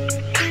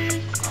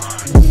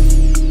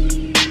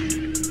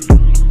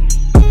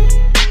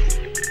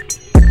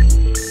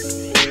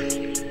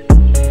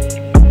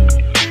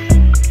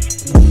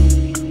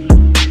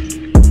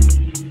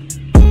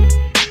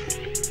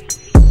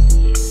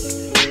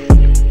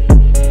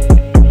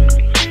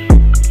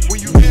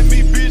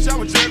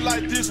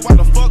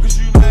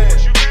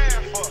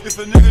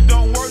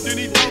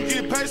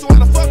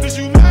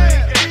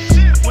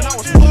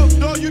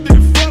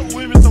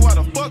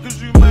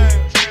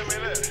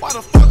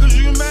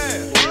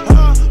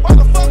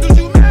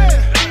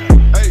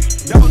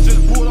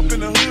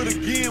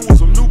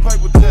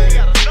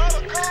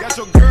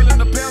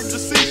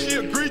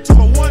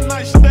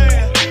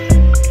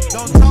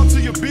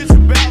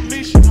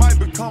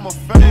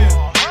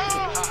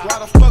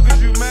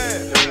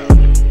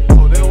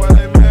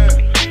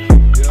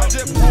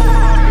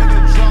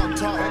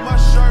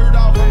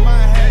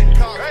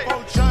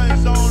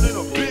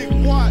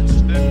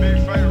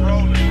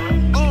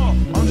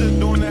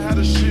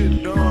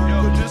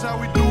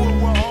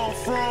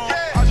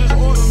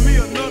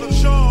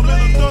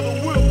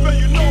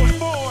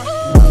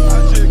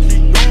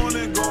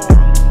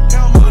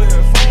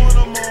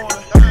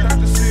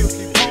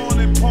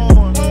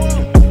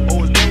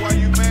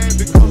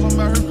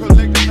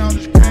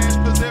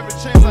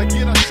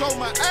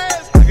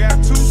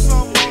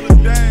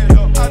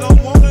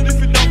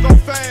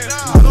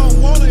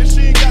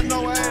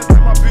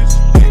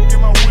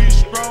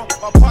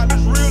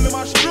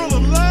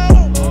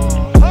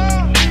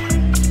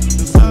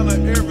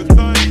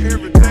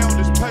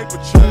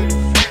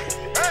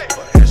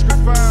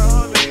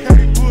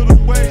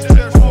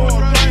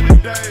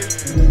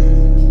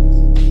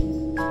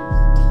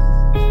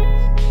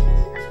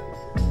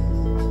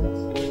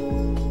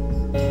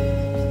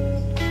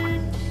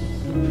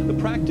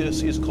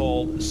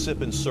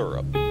 Sipping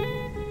syrup.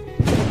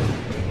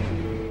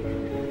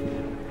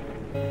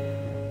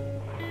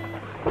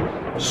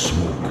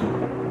 Smoke.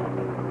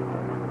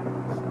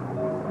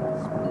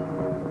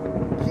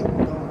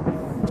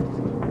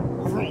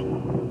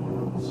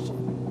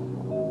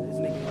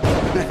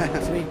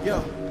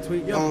 yo,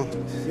 tweet, yo,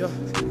 yo.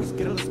 Let's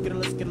get it, let's get it,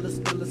 let's get it, let's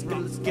get it, let's get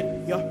it, let's get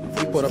it, yo.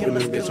 We put up in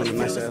this bitch on a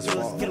nice ass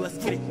wall. Let's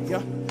get it,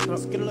 yo.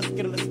 Let's get it, let's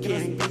get it, let's get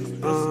it,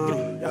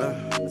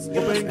 let's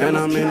get it. And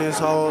I'm in this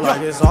hole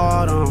like it's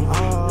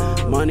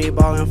autumn. Money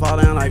ballin',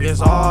 falling like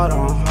it's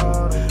autumn.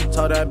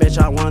 Told that bitch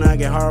I wanna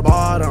get her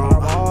bottom.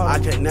 I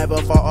could never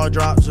fall or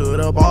drop to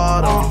the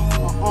bottom.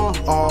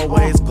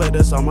 Always put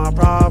this on my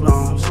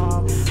problems.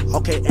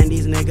 Okay, and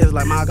these niggas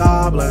like my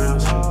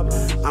goblins.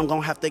 I'm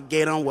gon' have to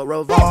get them with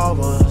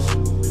revolvers.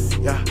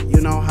 Yeah, you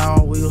know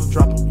how we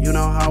drop 'em. You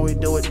know how we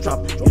do it,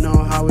 drop. You know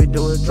how we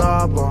do it,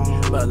 drop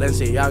 'em.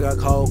 Balenciaga,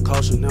 Cold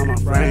Coast, now my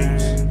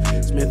frames.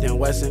 Smith &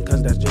 Wesson,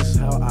 cause that's just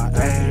how I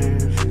am.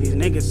 These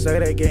niggas say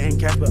they getting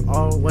cash, but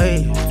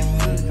always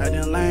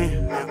acting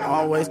lame and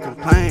always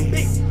complain.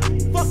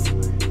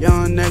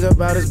 Young nigga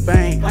about his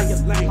bang.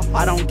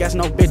 I don't gas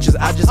no bitches,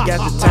 I just gas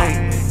the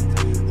tank.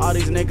 All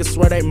these niggas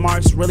swear they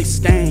marks really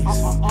stains.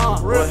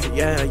 But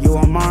yeah, you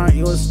a mark,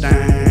 you a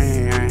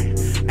stain.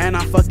 And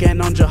I'm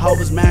fucking on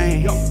Jehovah's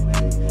man.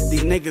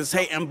 These niggas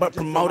hating but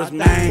promoters,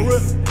 man.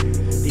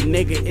 These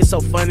niggas, it's so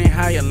funny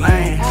how you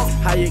lame.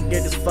 How you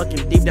get this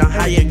fucking deep down,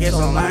 how you get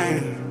so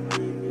lame.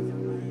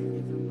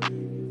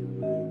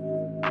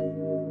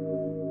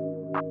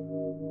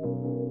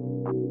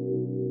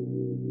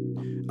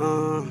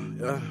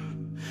 Yeah.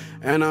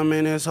 And I'm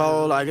in this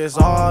hole like it's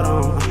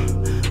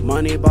autumn.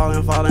 Money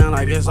ballin', falling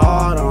like it's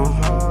autumn.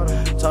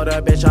 Told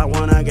that bitch I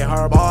wanna get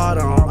her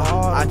bottom.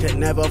 I could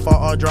never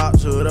fall or drop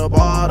to the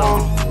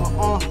bottom.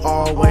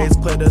 Always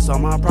put this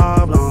on my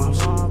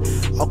problems.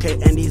 Okay,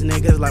 and these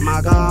niggas like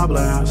my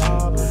goblins.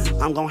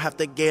 I'm gon' have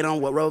to get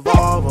them with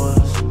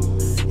revolvers.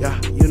 Yeah,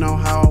 you know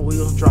how we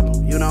drop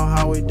 'em. You know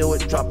how we do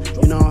it, drop.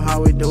 You know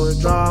how we do it,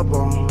 drop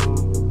 'em.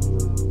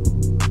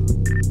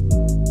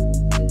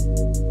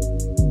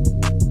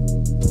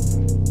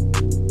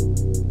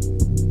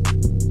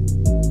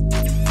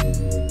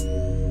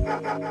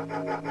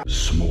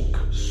 Smoke,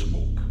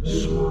 smoke,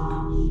 smoke,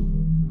 smoke.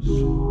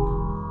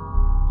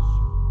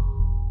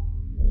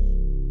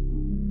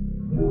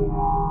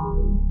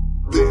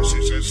 This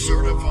is a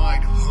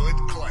certified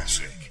hood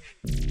classic.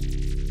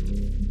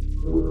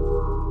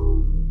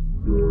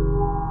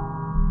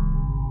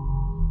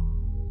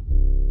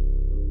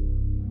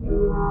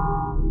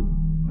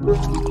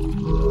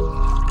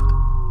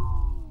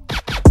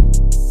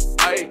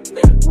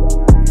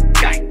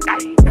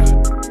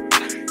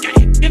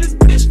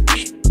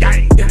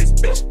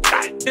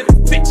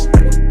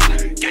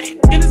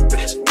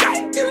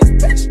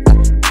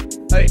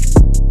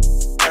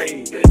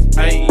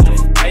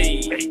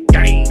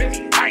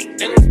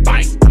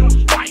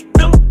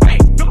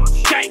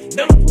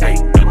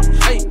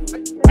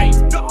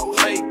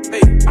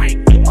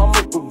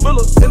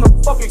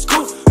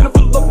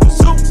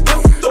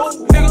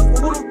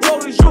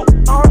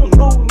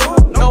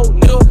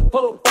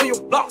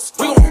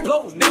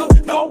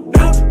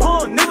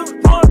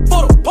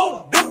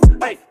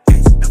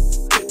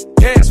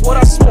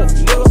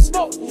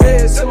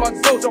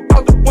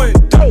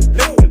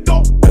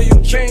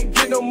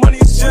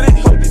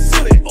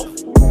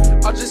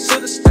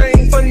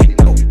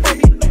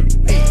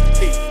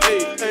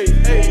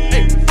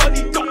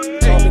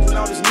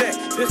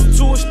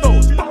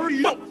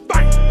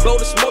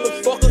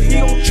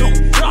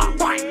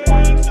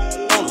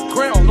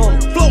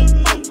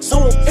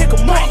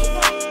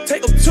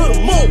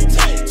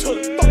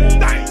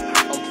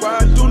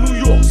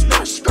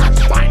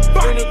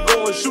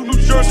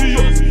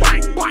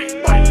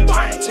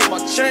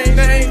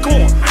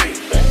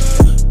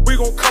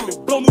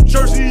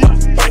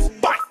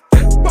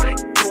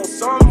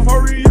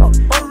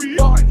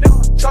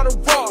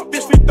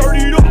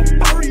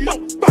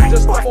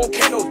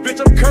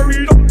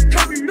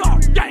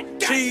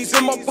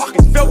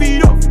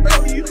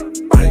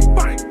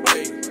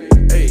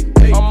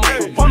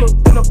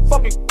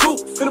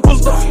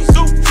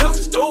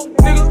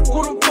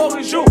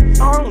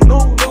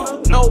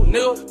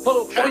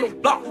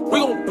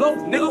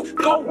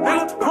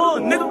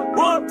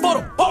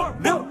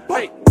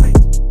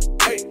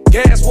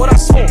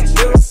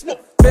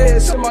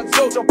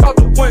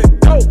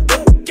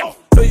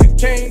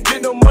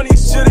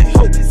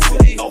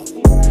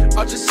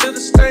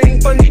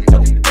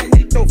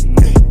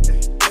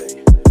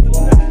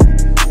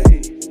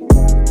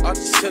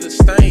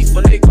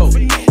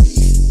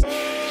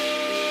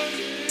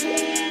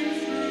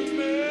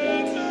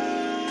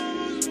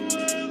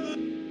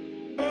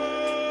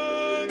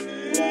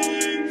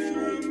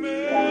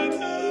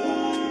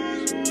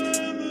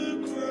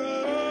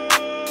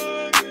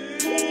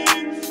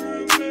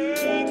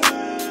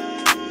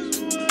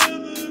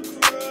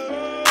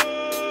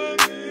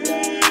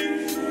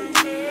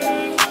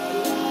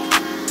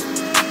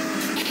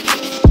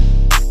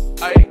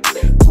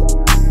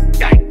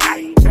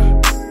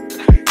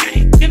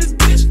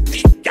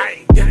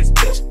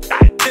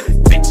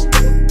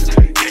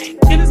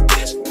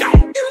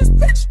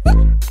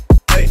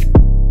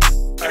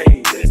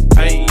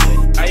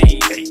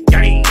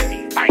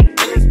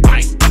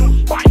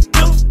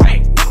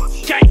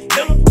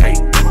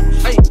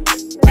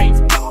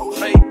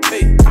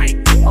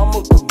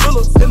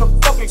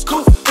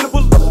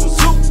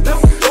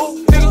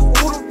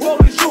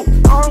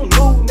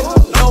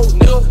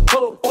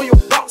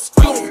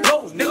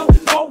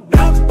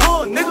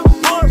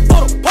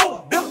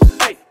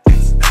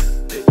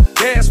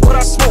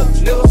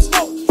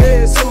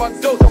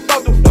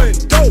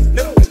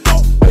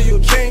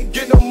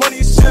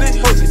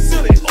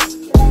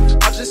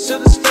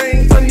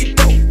 funny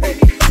dope.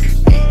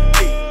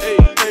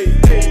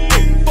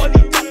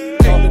 Funny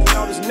dope. All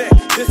down his neck,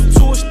 listen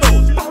to his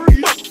story.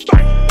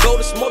 Blow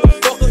this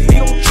motherfucker, he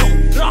don't choke.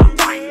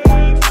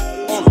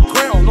 On the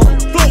ground, on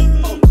the floor.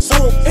 So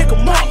pick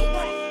him up,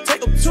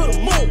 take him to the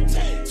moon.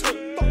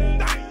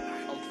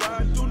 I'm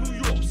flying through New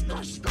York.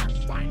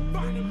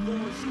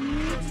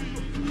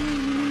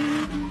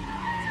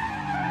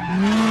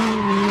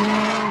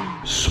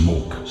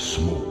 Smoke,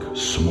 smoke,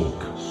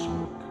 smoke,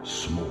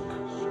 smoke,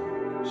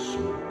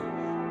 smoke.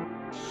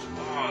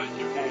 Oh,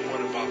 you want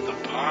one about the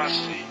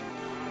posse?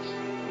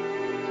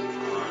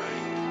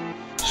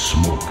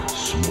 Smoke,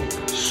 smoke,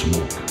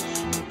 smoke,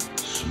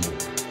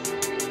 smoke.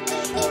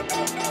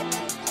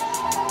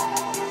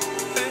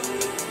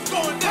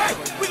 Going down,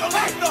 we gon'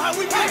 let you know how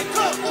we make it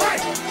come.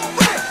 Right.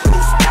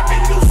 Loose,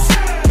 stepping loose,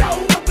 no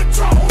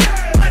control.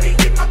 Money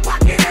in my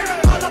pocket,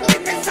 all up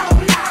in this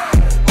zone.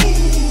 Ooh,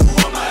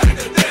 I'ma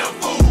act a damn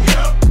fool,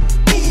 yeah.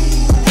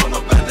 Ooh, I'm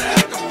about to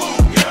act a fool,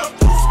 yeah.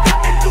 Loose,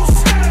 stepping loose,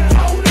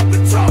 no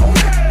control.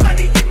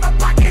 Money in my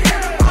pocket,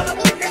 all up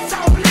in this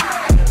zone.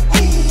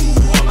 Ooh,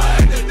 I'ma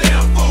act a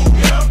damn fool,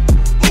 yeah.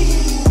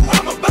 Ooh,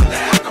 I'm about to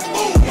act a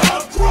fool, yeah.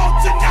 Drunk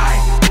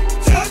tonight,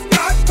 just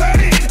got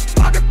paid.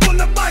 Pocket full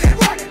of money.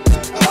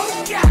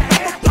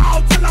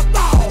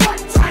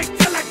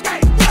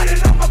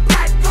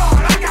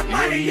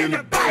 In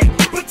the bank,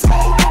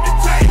 patrol on the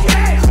tank,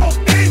 yeah, hope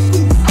they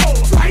lose. Oh,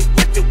 right,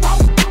 what you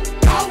want?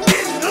 Don't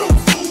get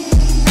loose.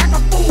 Act a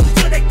fool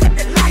till they cut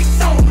the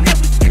lights on.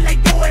 Every skill they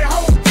go at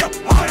home, jump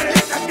all the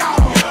liquor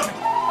gone.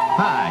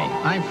 Hi,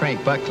 I'm Frank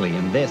Buckley,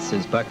 and this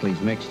is Buckley's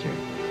Mixture.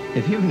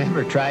 If you've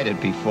never tried it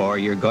before,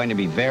 you're going to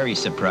be very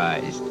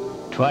surprised.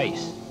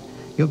 Twice.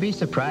 You'll be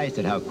surprised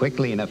at how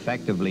quickly and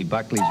effectively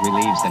Buckley's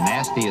relieves the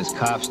nastiest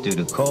coughs due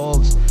to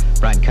colds,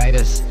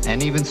 bronchitis,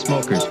 and even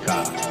smoker's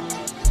cough.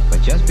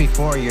 But just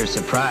before you're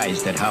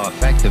surprised at how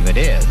effective it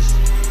is,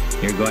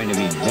 you're going to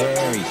be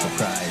very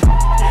surprised.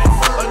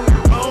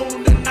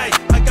 On the night,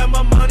 I got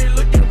my money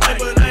looking right,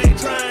 but I ain't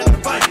trying to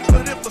fight.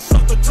 But if a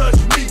sucker touch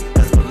me,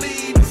 let's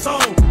believe it's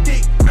on.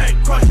 Dick, crack,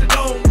 crush it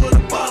on with a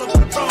bottle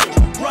of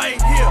Patron. Right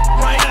here,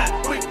 right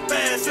now, quick,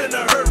 fast, in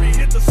a hurry.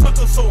 Hit the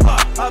sucker so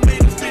hot, I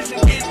made his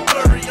vision get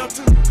blurry. I'm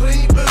too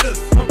clean for this,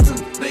 I'm too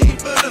lean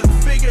for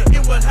this. Figure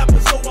it would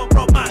happen, so I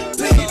brought my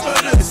team for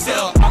this.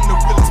 I'm the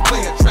realest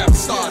player, trap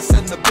star,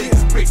 setting the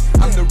biggest bricks.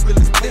 I'm the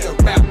realest player,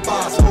 rap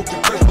bars,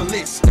 smoking purple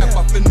licks. Step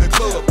up in the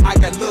club, I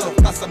got love,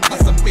 plus I'm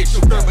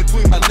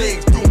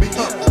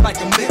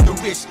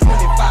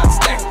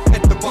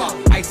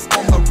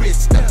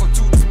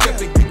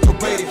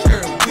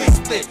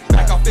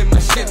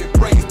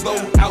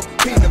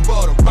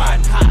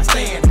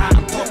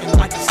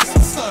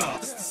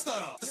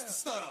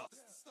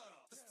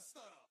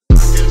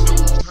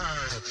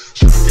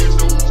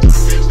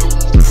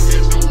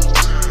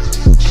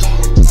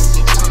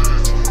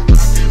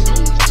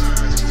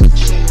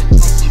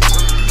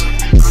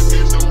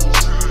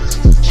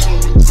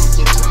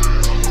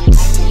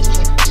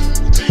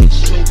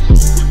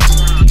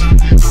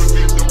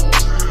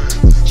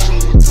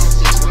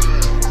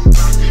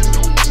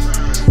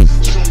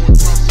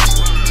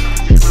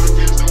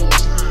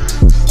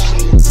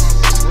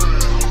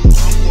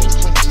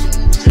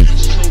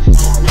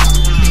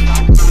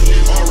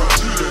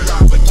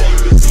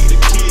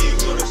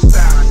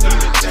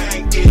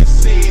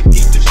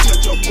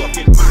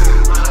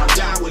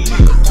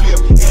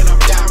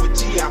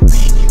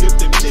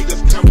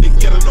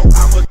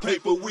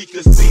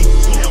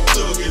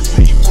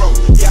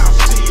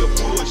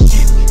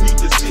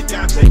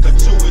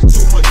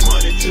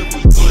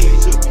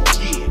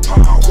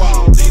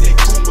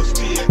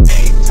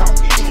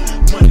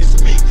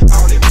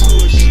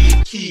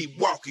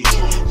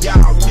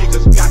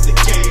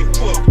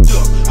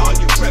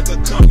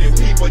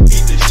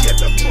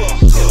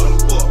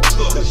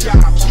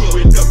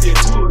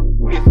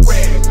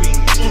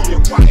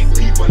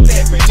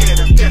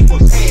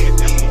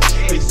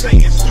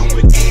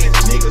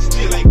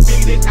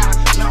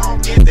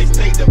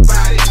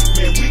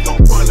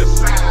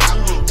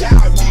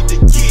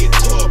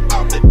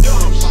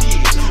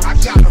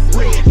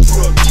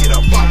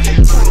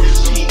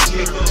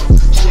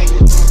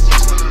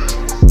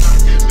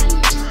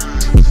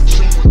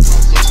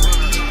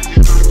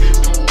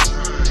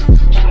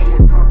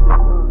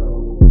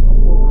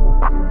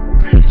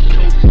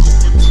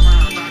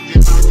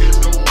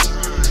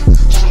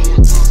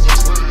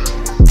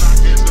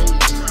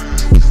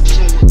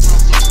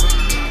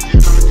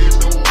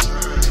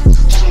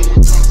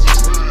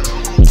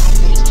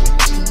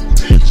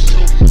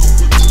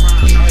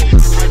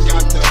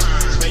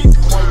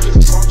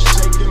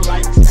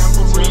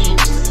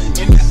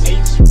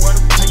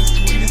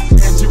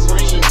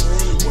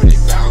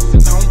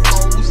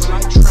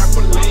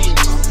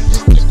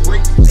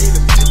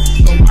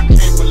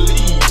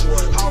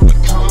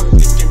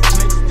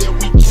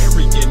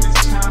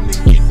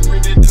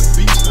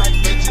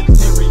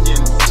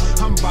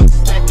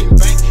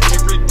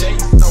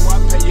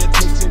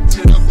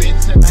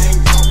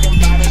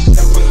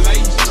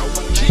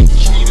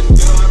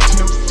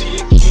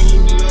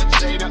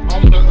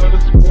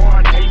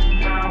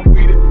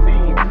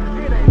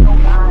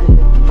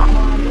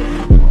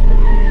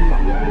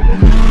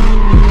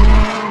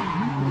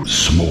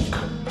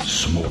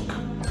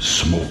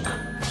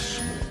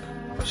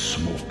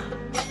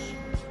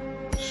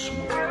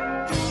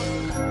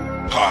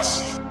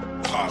posse.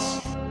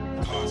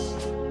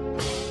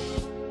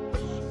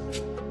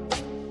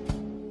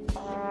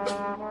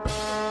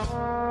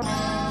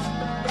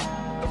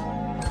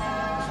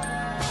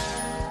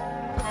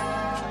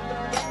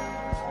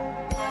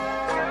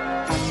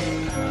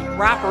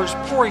 Rappers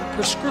pouring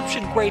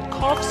prescription-grade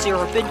cough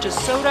syrup into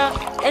soda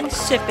and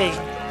sipping,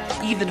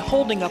 even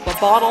holding up a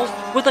bottle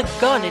with a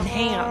gun in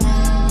hand.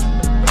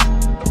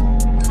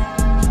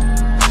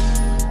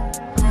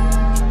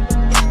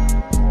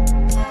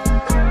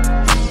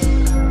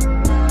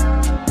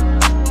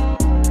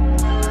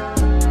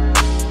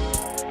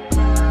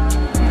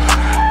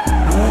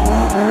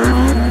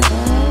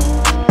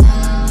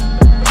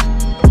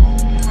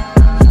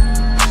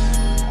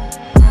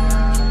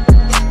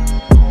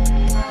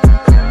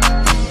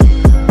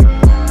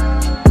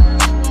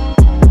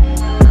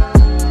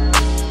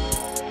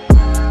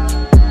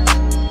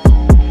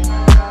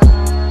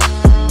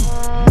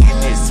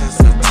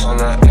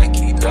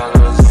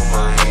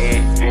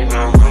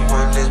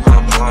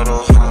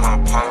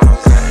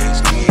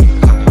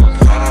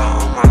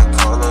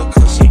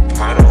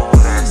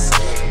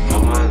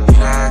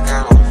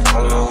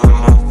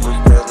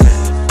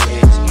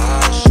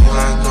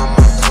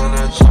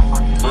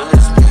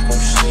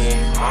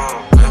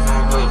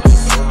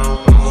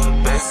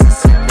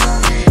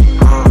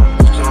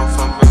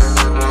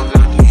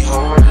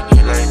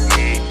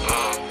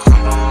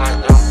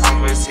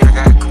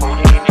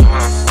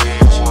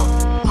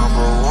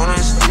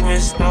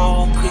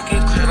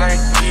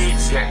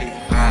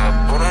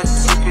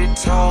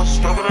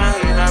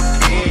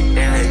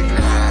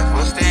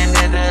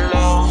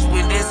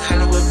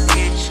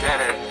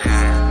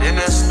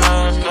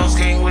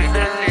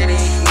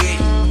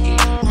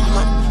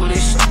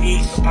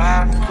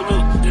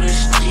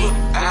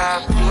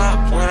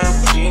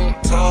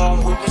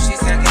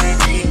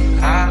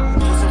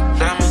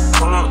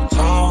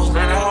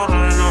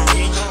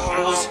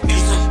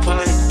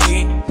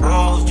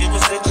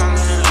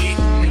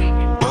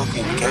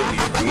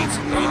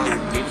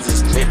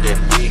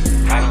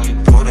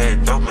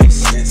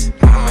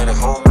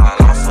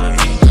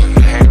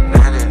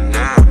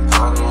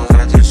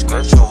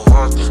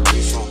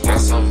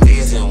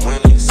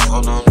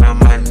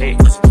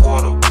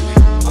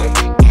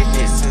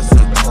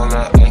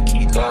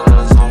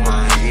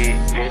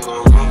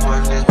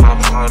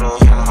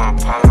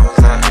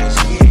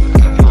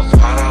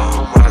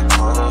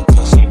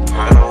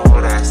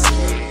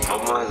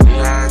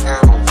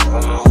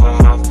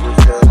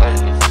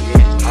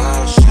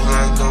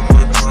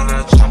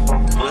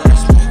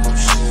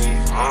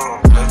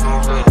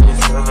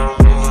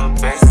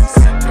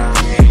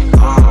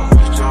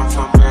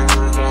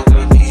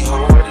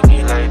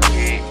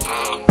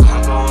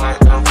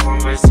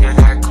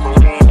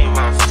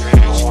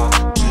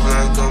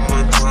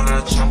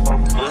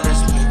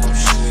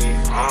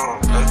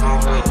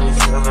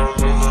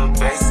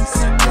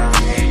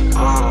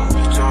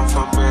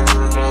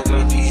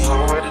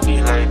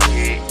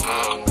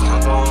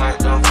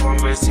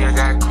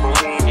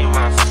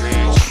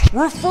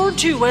 Referred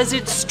to as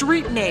its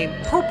street name,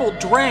 Purple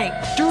Drank,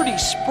 Dirty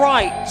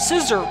Sprite,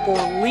 Scissor, or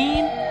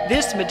Lean,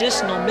 this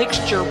medicinal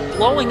mixture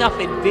blowing up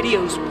in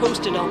videos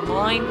posted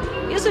online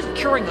isn't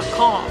curing a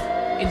cough.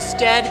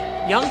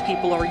 Instead, young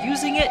people are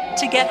using it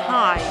to get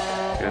high.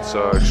 It's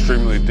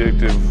extremely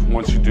addictive.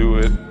 Once you do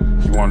it,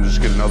 you want to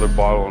just get another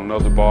bottle,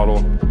 another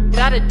bottle.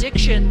 That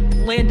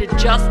addiction landed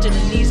Justin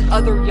and these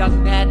other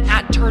young men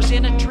at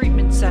Tarzana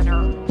Treatment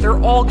Center.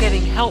 They're all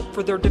getting help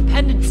for their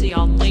dependency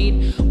on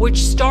lean, which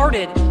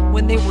started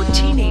when they were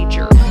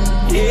teenagers.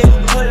 Yeah,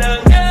 pull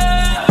up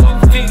now,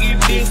 Biggie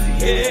busy,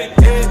 yeah,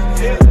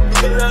 yeah, yeah.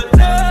 Pull up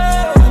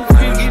now,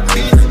 Biggie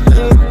busy,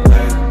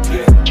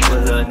 yeah.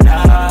 Pull up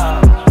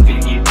now,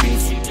 Biggie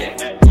busy,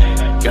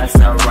 yeah. Got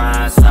some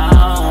rhymes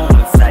on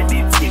inside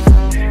the teeth.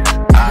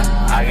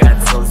 I got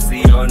Tose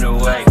on the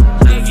way,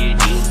 Biggie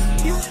busy.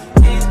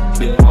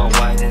 Bit more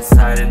white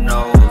inside the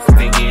nose,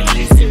 Biggie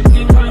busy.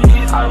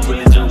 I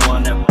really just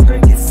wanna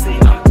break it, see,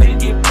 I'm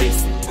Biggie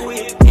busy.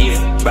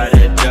 Yeah, by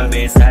the drum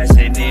bass, I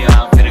should need,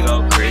 I'm finna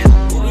go crazy.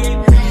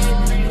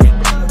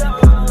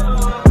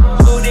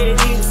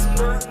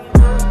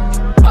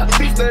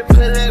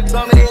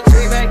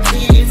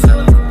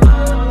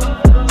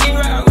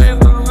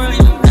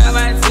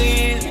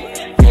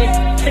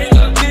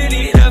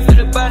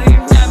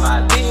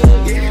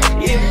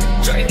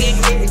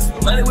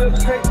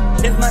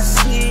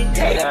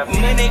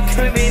 Money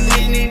coming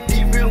in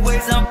different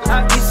ways, I'm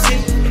popping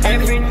shit.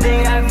 Every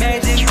day I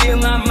imagine, feel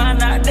my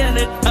mind, I done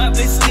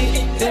accomplished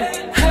it.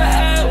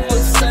 I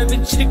was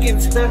serving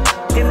chickens in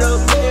the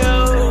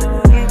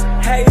mill.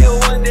 Hey, you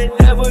want the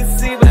devil,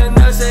 see, but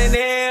no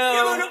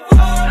Chanel.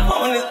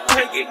 On this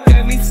perk, it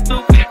got me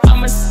stupid,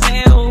 I'm a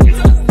snail. In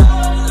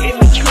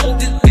the club,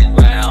 this bitch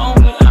right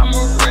on me, I'm a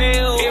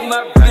real. In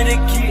my brother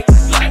kid,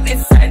 like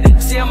inside the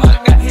gym, I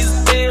got his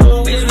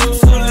bill. Bitch, I'm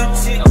so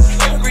legit.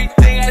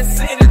 Everything I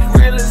said is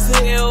real as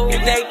hell.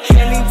 If they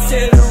can't even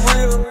tell the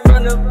real,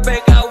 from the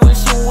back, I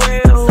wish you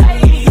well.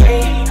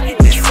 Yeah,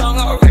 this song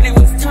already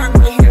was turned,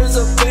 but here's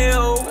a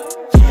bell.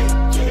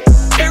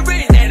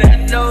 Every night I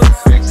know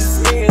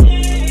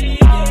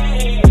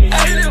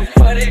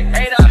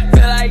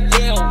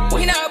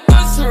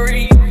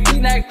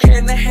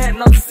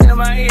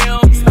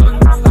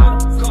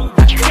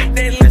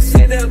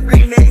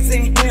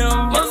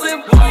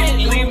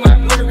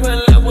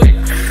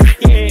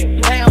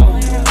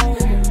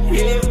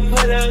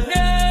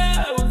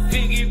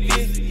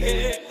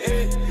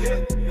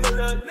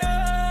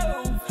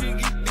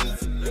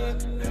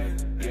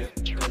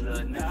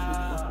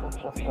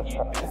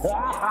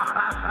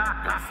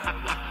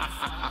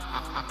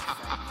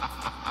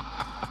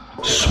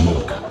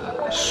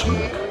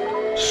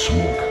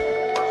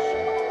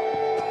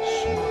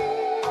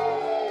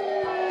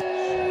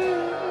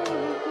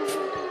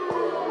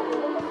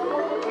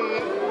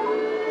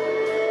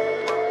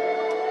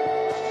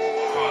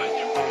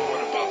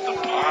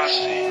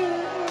posse.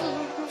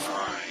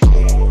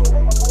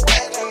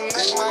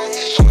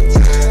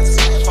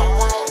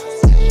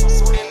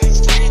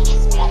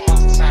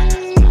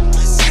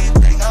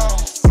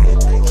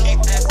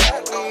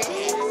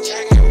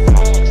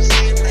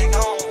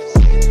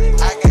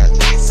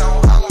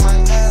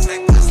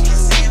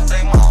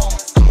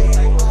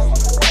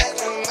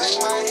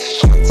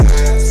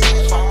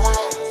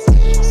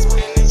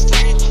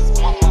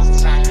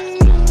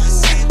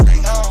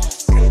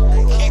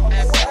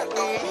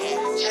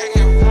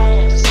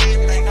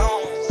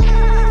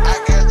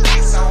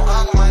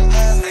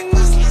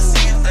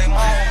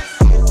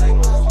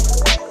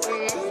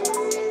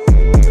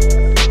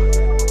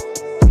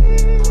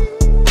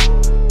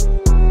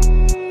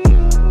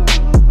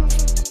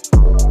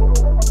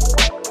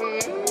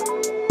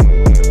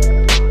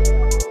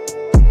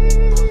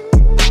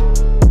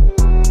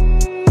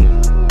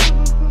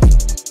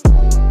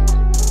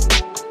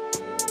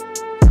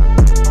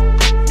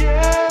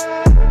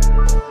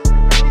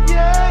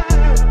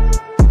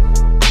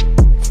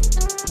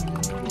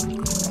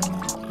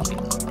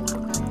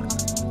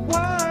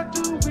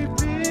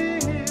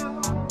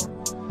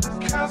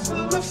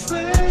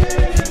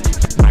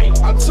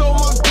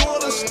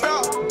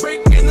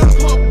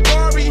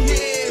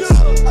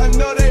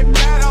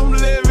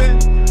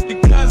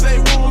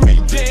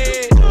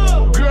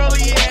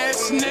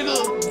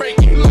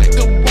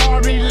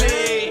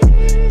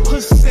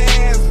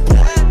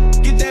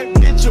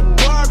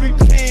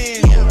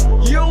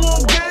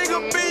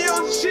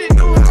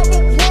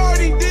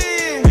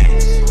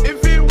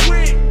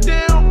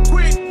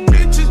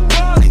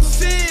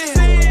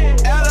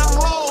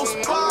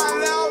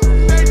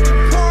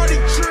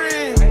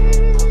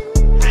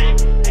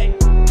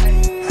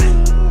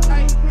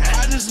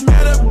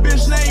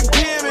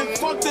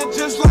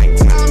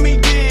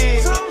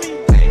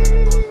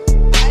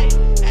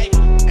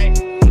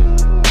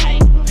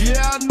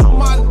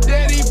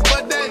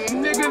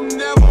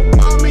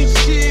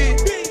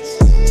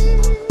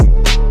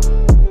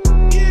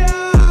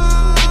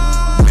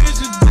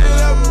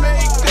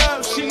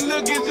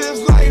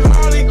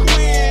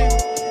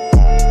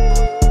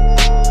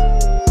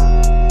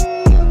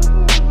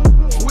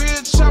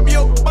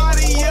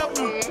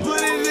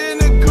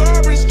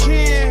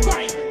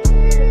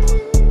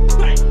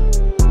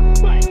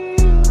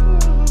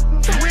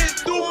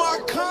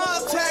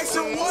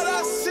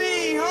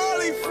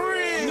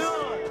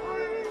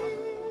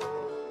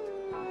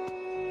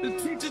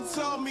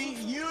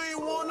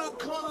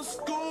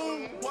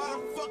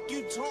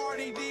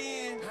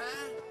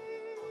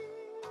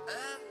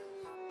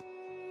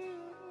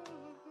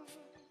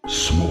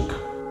 Smoke,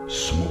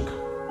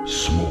 smoke,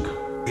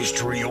 smoke.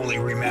 History only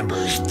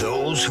remembers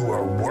those who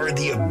are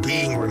worthy of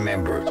being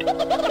remembered.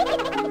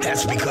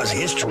 That's because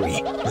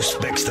history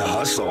respects the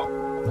hustle.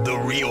 The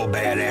real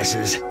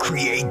badasses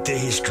create the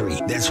history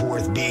that's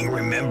worth being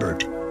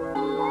remembered.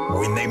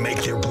 When they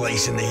make their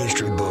place in the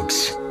history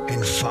books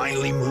and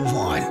finally move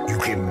on, you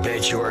can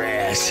bet your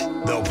ass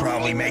they'll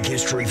probably make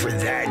history for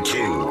that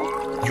too.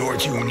 You're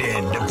tuned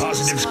in to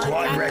Positive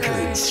Squad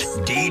Records,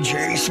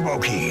 DJ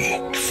Smokey,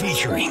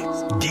 featuring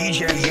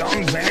DJ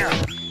Jeune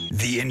Vamp,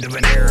 the end of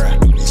an era.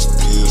 These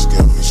pills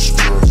got me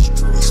stressed.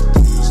 These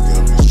pills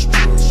got me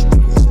stressed.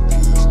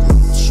 These pills got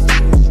me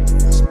stressed.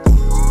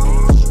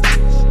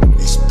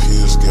 These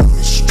pills got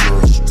me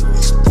stressed.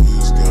 These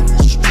pills got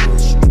me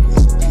stressed.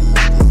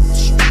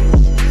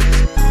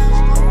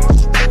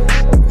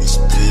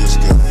 These pills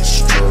got me stressed. These pills got me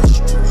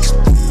stressed.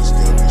 These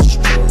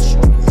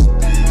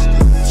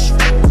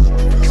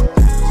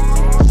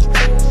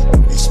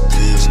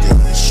pills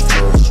got me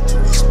stressed.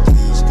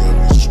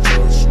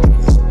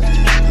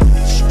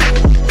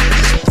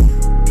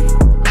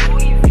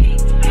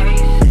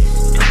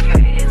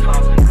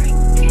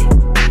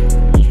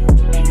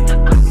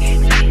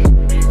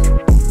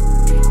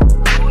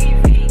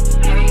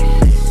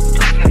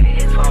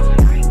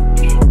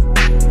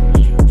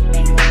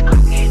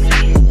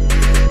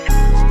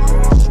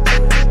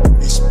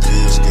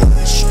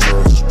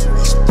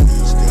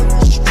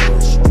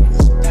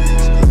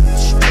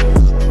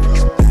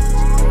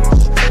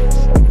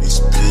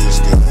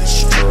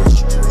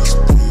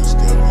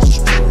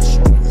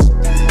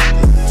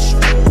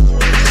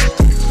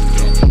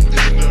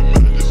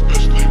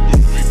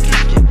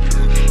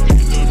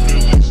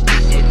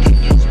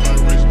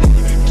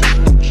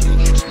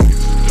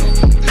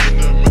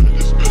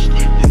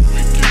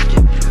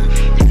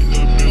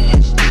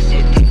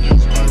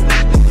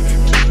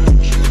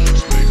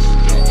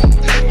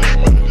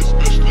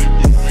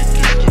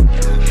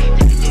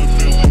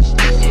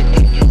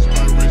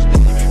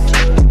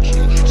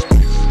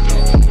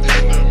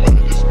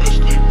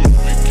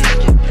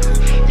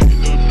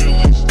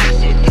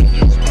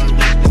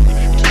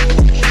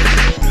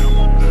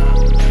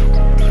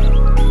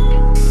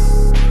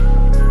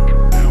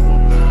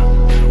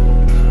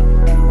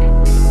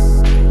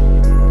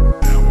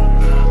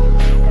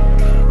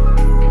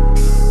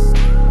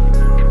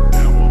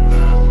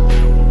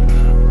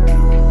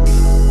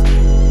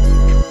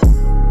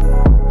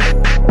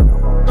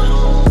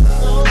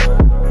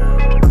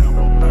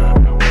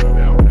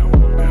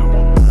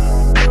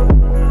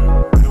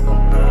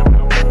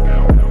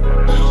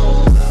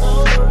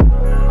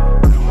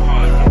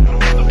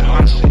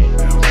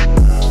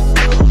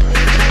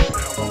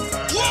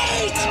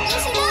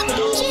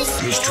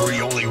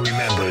 History only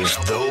remembers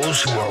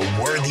those who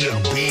are worthy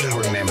of being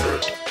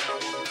remembered.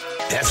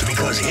 That's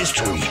because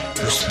history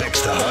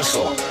respects the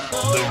hustle.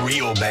 The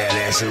real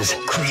badasses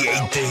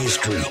create the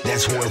history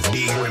that's worth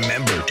being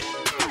remembered.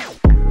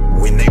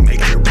 When they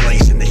make their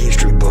place in the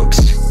history books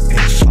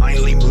and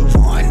finally move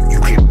on, you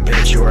can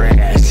bet your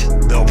ass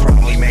they'll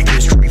probably make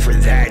history for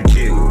that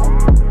too.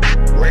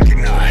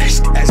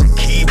 Recognized as a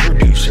key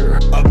producer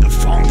of the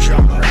funk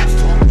genre.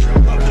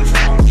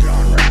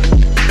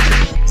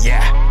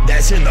 Yeah,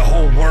 that's in the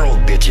whole world,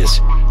 bitches.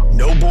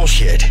 No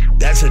bullshit.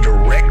 That's a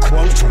direct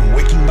quote from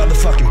Wiki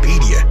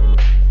motherfuckingpedia.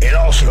 And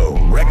also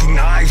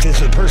recognized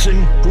as the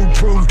person who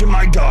proved to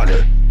my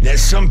daughter that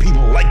some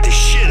people like the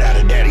shit out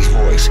of Daddy's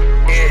voice.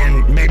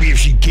 And maybe if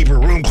she'd keep her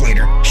room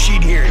cleaner,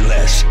 she'd hear it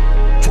less.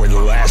 For the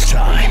last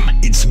time,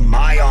 it's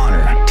my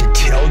honor to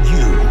tell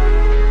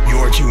you,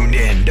 you're tuned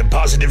in to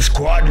Positive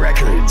Squad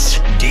Records,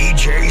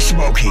 DJ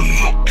Smokey,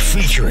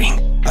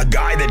 featuring a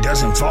guy that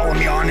doesn't follow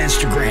me on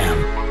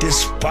Instagram,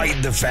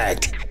 despite the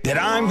fact that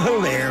I'm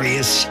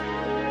hilarious.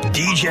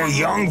 DJ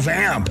Jeune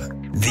Vamp,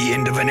 the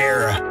end of an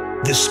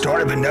era, the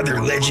start of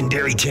another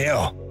legendary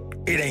tale.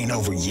 It ain't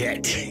over yet.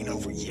 It ain't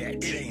over yet.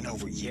 It ain't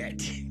over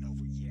yet.